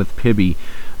Learn with Pibby.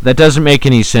 That doesn't make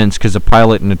any sense because a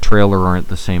pilot and a trailer aren't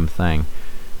the same thing.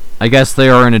 I guess they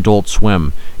are in Adult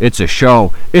Swim. It's a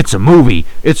show, it's a movie,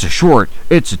 it's a short,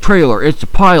 it's a trailer, it's a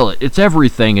pilot, it's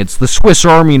everything. It's the Swiss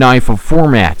Army knife of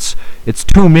formats. It's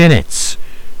 2 minutes.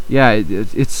 Yeah,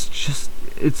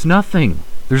 it's nothing.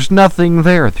 There's nothing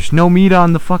there. There's no meat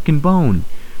on the fucking bone.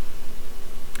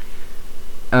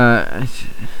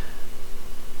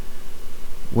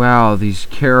 Wow, these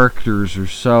characters are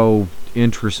so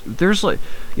interesting. There's like,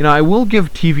 I will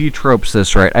give TV Tropes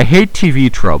this right. I hate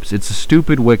TV Tropes. It's a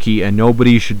stupid wiki, and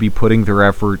nobody should be putting their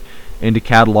effort into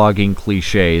cataloging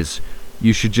cliches.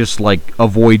 You should just,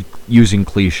 avoid using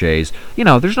cliches.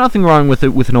 There's nothing wrong with it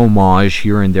with an homage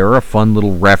here and there, a fun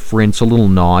little reference, a little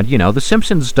nod. The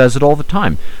Simpsons does it all the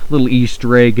time. A little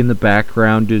Easter egg in the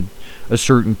background to a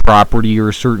certain property or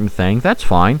a certain thing. That's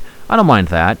fine. I don't mind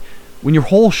that. When your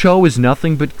whole show is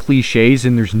nothing but cliches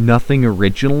and there's nothing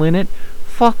original in it,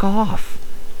 fuck off.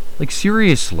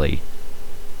 Seriously.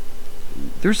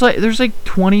 There's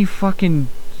 20 fucking...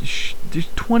 there's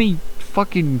 20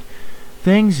 fucking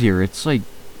things here. It's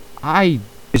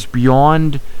is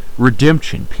beyond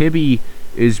redemption. Pibby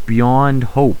is beyond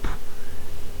hope.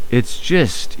 It's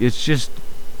just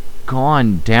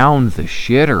gone down the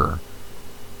shitter.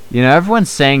 Everyone's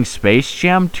saying Space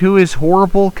Jam 2 is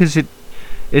horrible because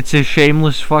it's a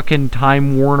shameless fucking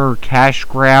Time Warner cash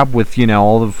grab with,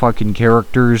 all the fucking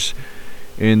characters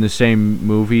in the same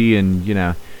movie,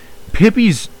 and,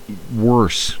 Pibby's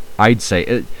worse, I'd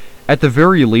say. At the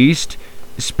very least,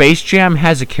 Space Jam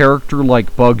has a character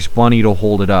like Bugs Bunny to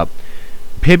hold it up.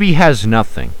 Pibby has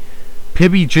nothing.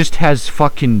 Pibby just has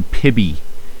fucking Pibby.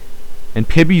 And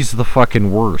Pibby's the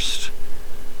fucking worst.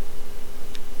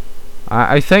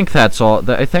 I think that's all.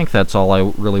 I think that's all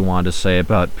I really wanted to say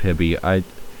about Pibby.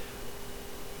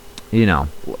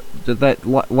 That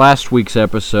last week's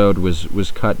episode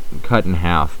was cut in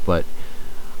half, but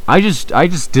I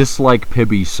just dislike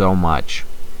Pibby so much.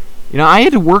 I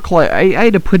had to work I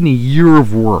had to put in a year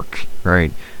of work,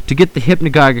 right, to get the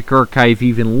Hypnagogic Archive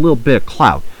even a little bit of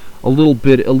clout, a little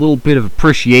bit of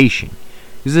appreciation.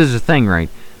 Because this is the thing, right?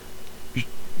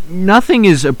 Nothing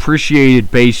is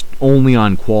appreciated based only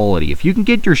on quality. If you can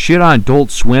get your shit on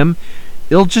Adult Swim,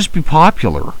 it'll just be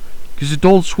popular. Because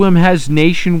Adult Swim has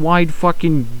nationwide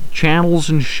fucking channels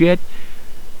and shit.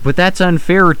 But that's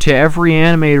unfair to every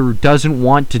animator who doesn't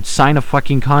want to sign a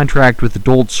fucking contract with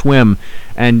Adult Swim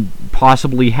and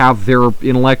possibly have their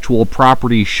intellectual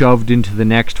property shoved into the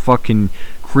next fucking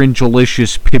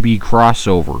cringelicious Pibby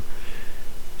crossover.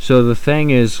 So the thing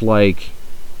is, like,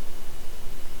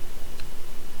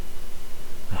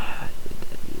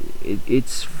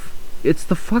 it's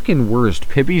the fucking worst.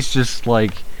 Pibby's just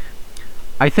like,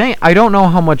 I don't know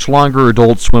how much longer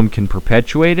Adult Swim can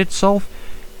perpetuate itself.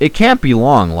 It can't be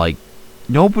long. Like,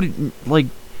 nobody, like,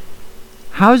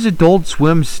 how's Adult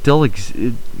Swim still,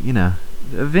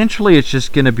 eventually it's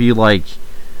just gonna be like,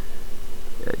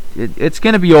 it's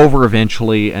gonna be over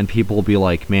eventually, and people will be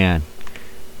like, man,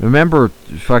 remember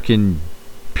fucking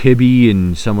Pibby,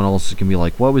 and someone else is gonna be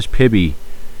like, what was Pibby?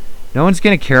 No one's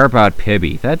gonna care about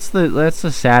Pibby. That's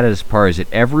the saddest part, is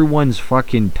that everyone's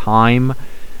fucking time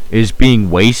is being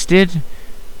wasted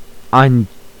on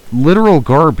literal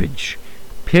garbage.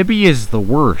 Pibby is the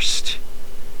worst.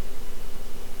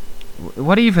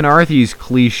 What even are these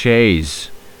cliches?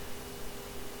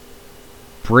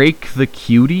 Break the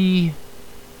cutie?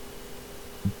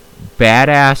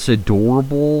 Badass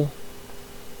adorable?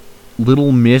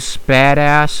 Little Miss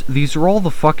Badass? These are all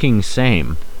the fucking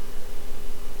same.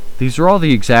 These are all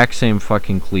the exact same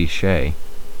fucking cliche.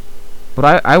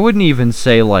 But I wouldn't even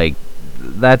say, like,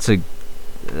 that's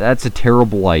a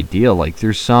terrible idea. Like,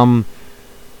 there's some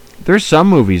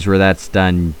movies where that's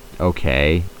done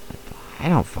okay. I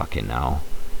don't fucking know.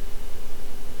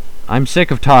 I'm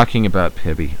sick of talking about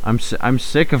Pibby. I'm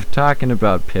sick of talking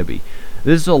about Pibby.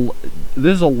 This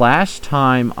is the last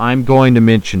time I'm going to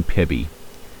mention Pibby.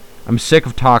 I'm sick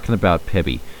of talking about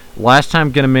Pibby. Last time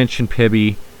I'm going to mention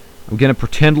Pibby, I'm going to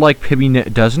pretend like Pibby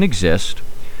doesn't exist.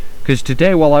 Because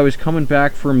today, while I was coming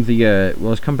back from the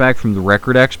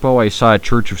Record Expo, I saw a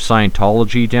Church of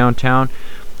Scientology downtown.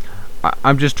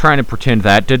 I'm just trying to pretend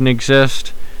that didn't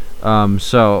exist.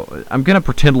 So I'm gonna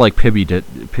pretend like Pibby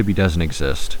doesn't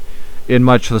exist, in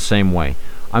much the same way.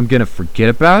 I'm gonna forget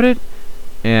about it,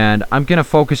 and I'm gonna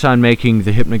focus on making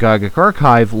the Hypnagogic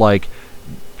Archive like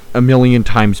a million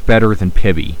times better than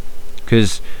Pibby.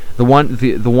 Because the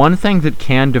one thing that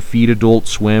can defeat Adult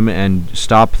Swim and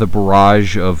stop the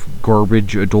barrage of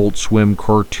garbage Adult Swim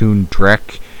cartoon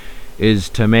dreck is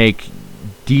to make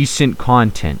decent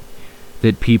content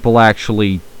that people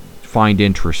actually find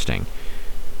interesting.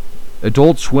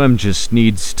 Adult Swim just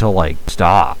needs to, like,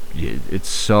 stop. It's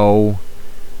so...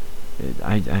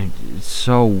 it's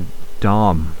so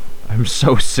dumb. I'm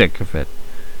so sick of it.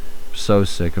 So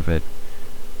sick of it.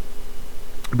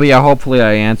 But yeah, hopefully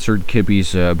I answered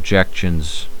Kibby's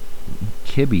objections.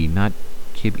 Kibby, not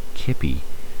Kibby. Kippy.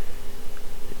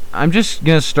 I'm just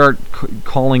gonna start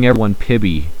calling everyone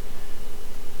Pibby.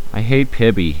 I hate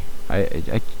Pibby. I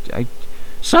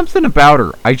something about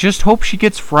her. I just hope she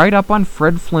gets fried up on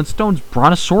Fred Flintstone's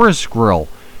Brontosaurus grill.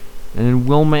 And then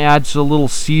Wilma adds a little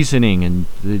seasoning, and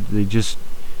they just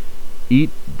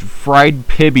eat fried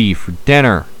Pibby for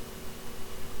dinner.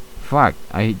 Fuck,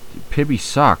 Pibby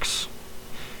sucks.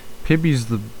 Pibby is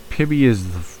the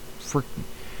frick.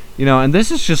 You know, and this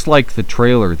is just like the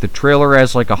trailer. The trailer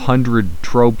has like 100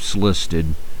 tropes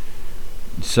listed.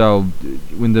 So,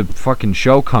 when the fucking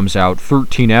show comes out,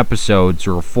 13 episodes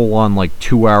or a full-on, like,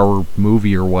 2-hour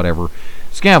movie or whatever,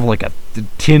 it's gonna have, like, a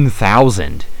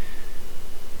 10,000.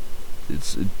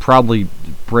 It'd probably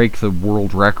break the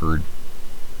world record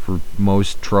for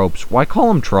most tropes. Why call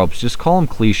them tropes? Just call them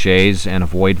cliches and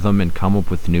avoid them and come up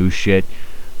with new shit.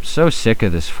 I'm so sick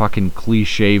of this fucking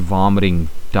cliche vomiting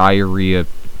diarrhea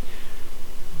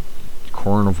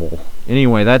carnival.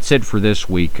 Anyway, that's it for this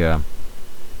week.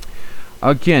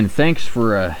 Again, thanks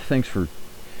for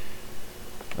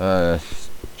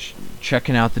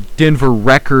checking out the Denver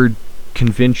Record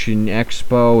Convention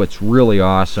Expo. It's really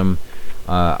awesome.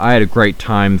 I had a great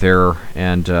time there,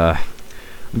 and I'm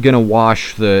gonna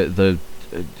wash the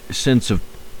sense of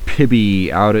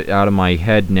Pibby out of my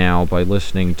head now by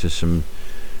listening to some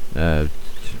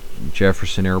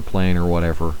Jefferson Airplane or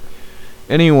whatever.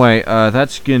 Anyway,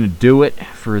 that's gonna do it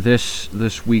for this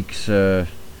week's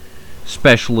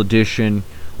special edition.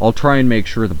 I'll try and make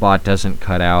sure the bot doesn't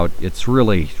cut out. It's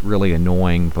really, really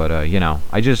annoying, but you know,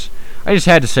 I just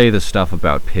had to say this stuff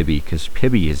about Pibby, because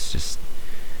Pibby is just...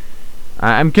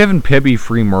 I'm giving Pibby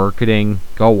free marketing.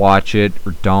 Go watch it,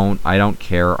 or don't. I don't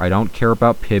care. I don't care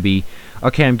about Pibby.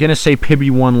 Okay, I'm gonna say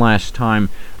Pibby one last time,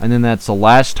 and then that's the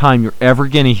last time you're ever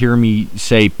gonna hear me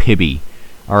say Pibby.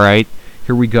 Alright?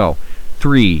 Here we go.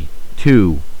 3,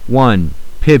 2, 1,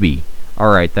 Pibby.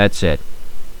 Alright, that's it.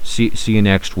 See you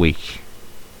next week.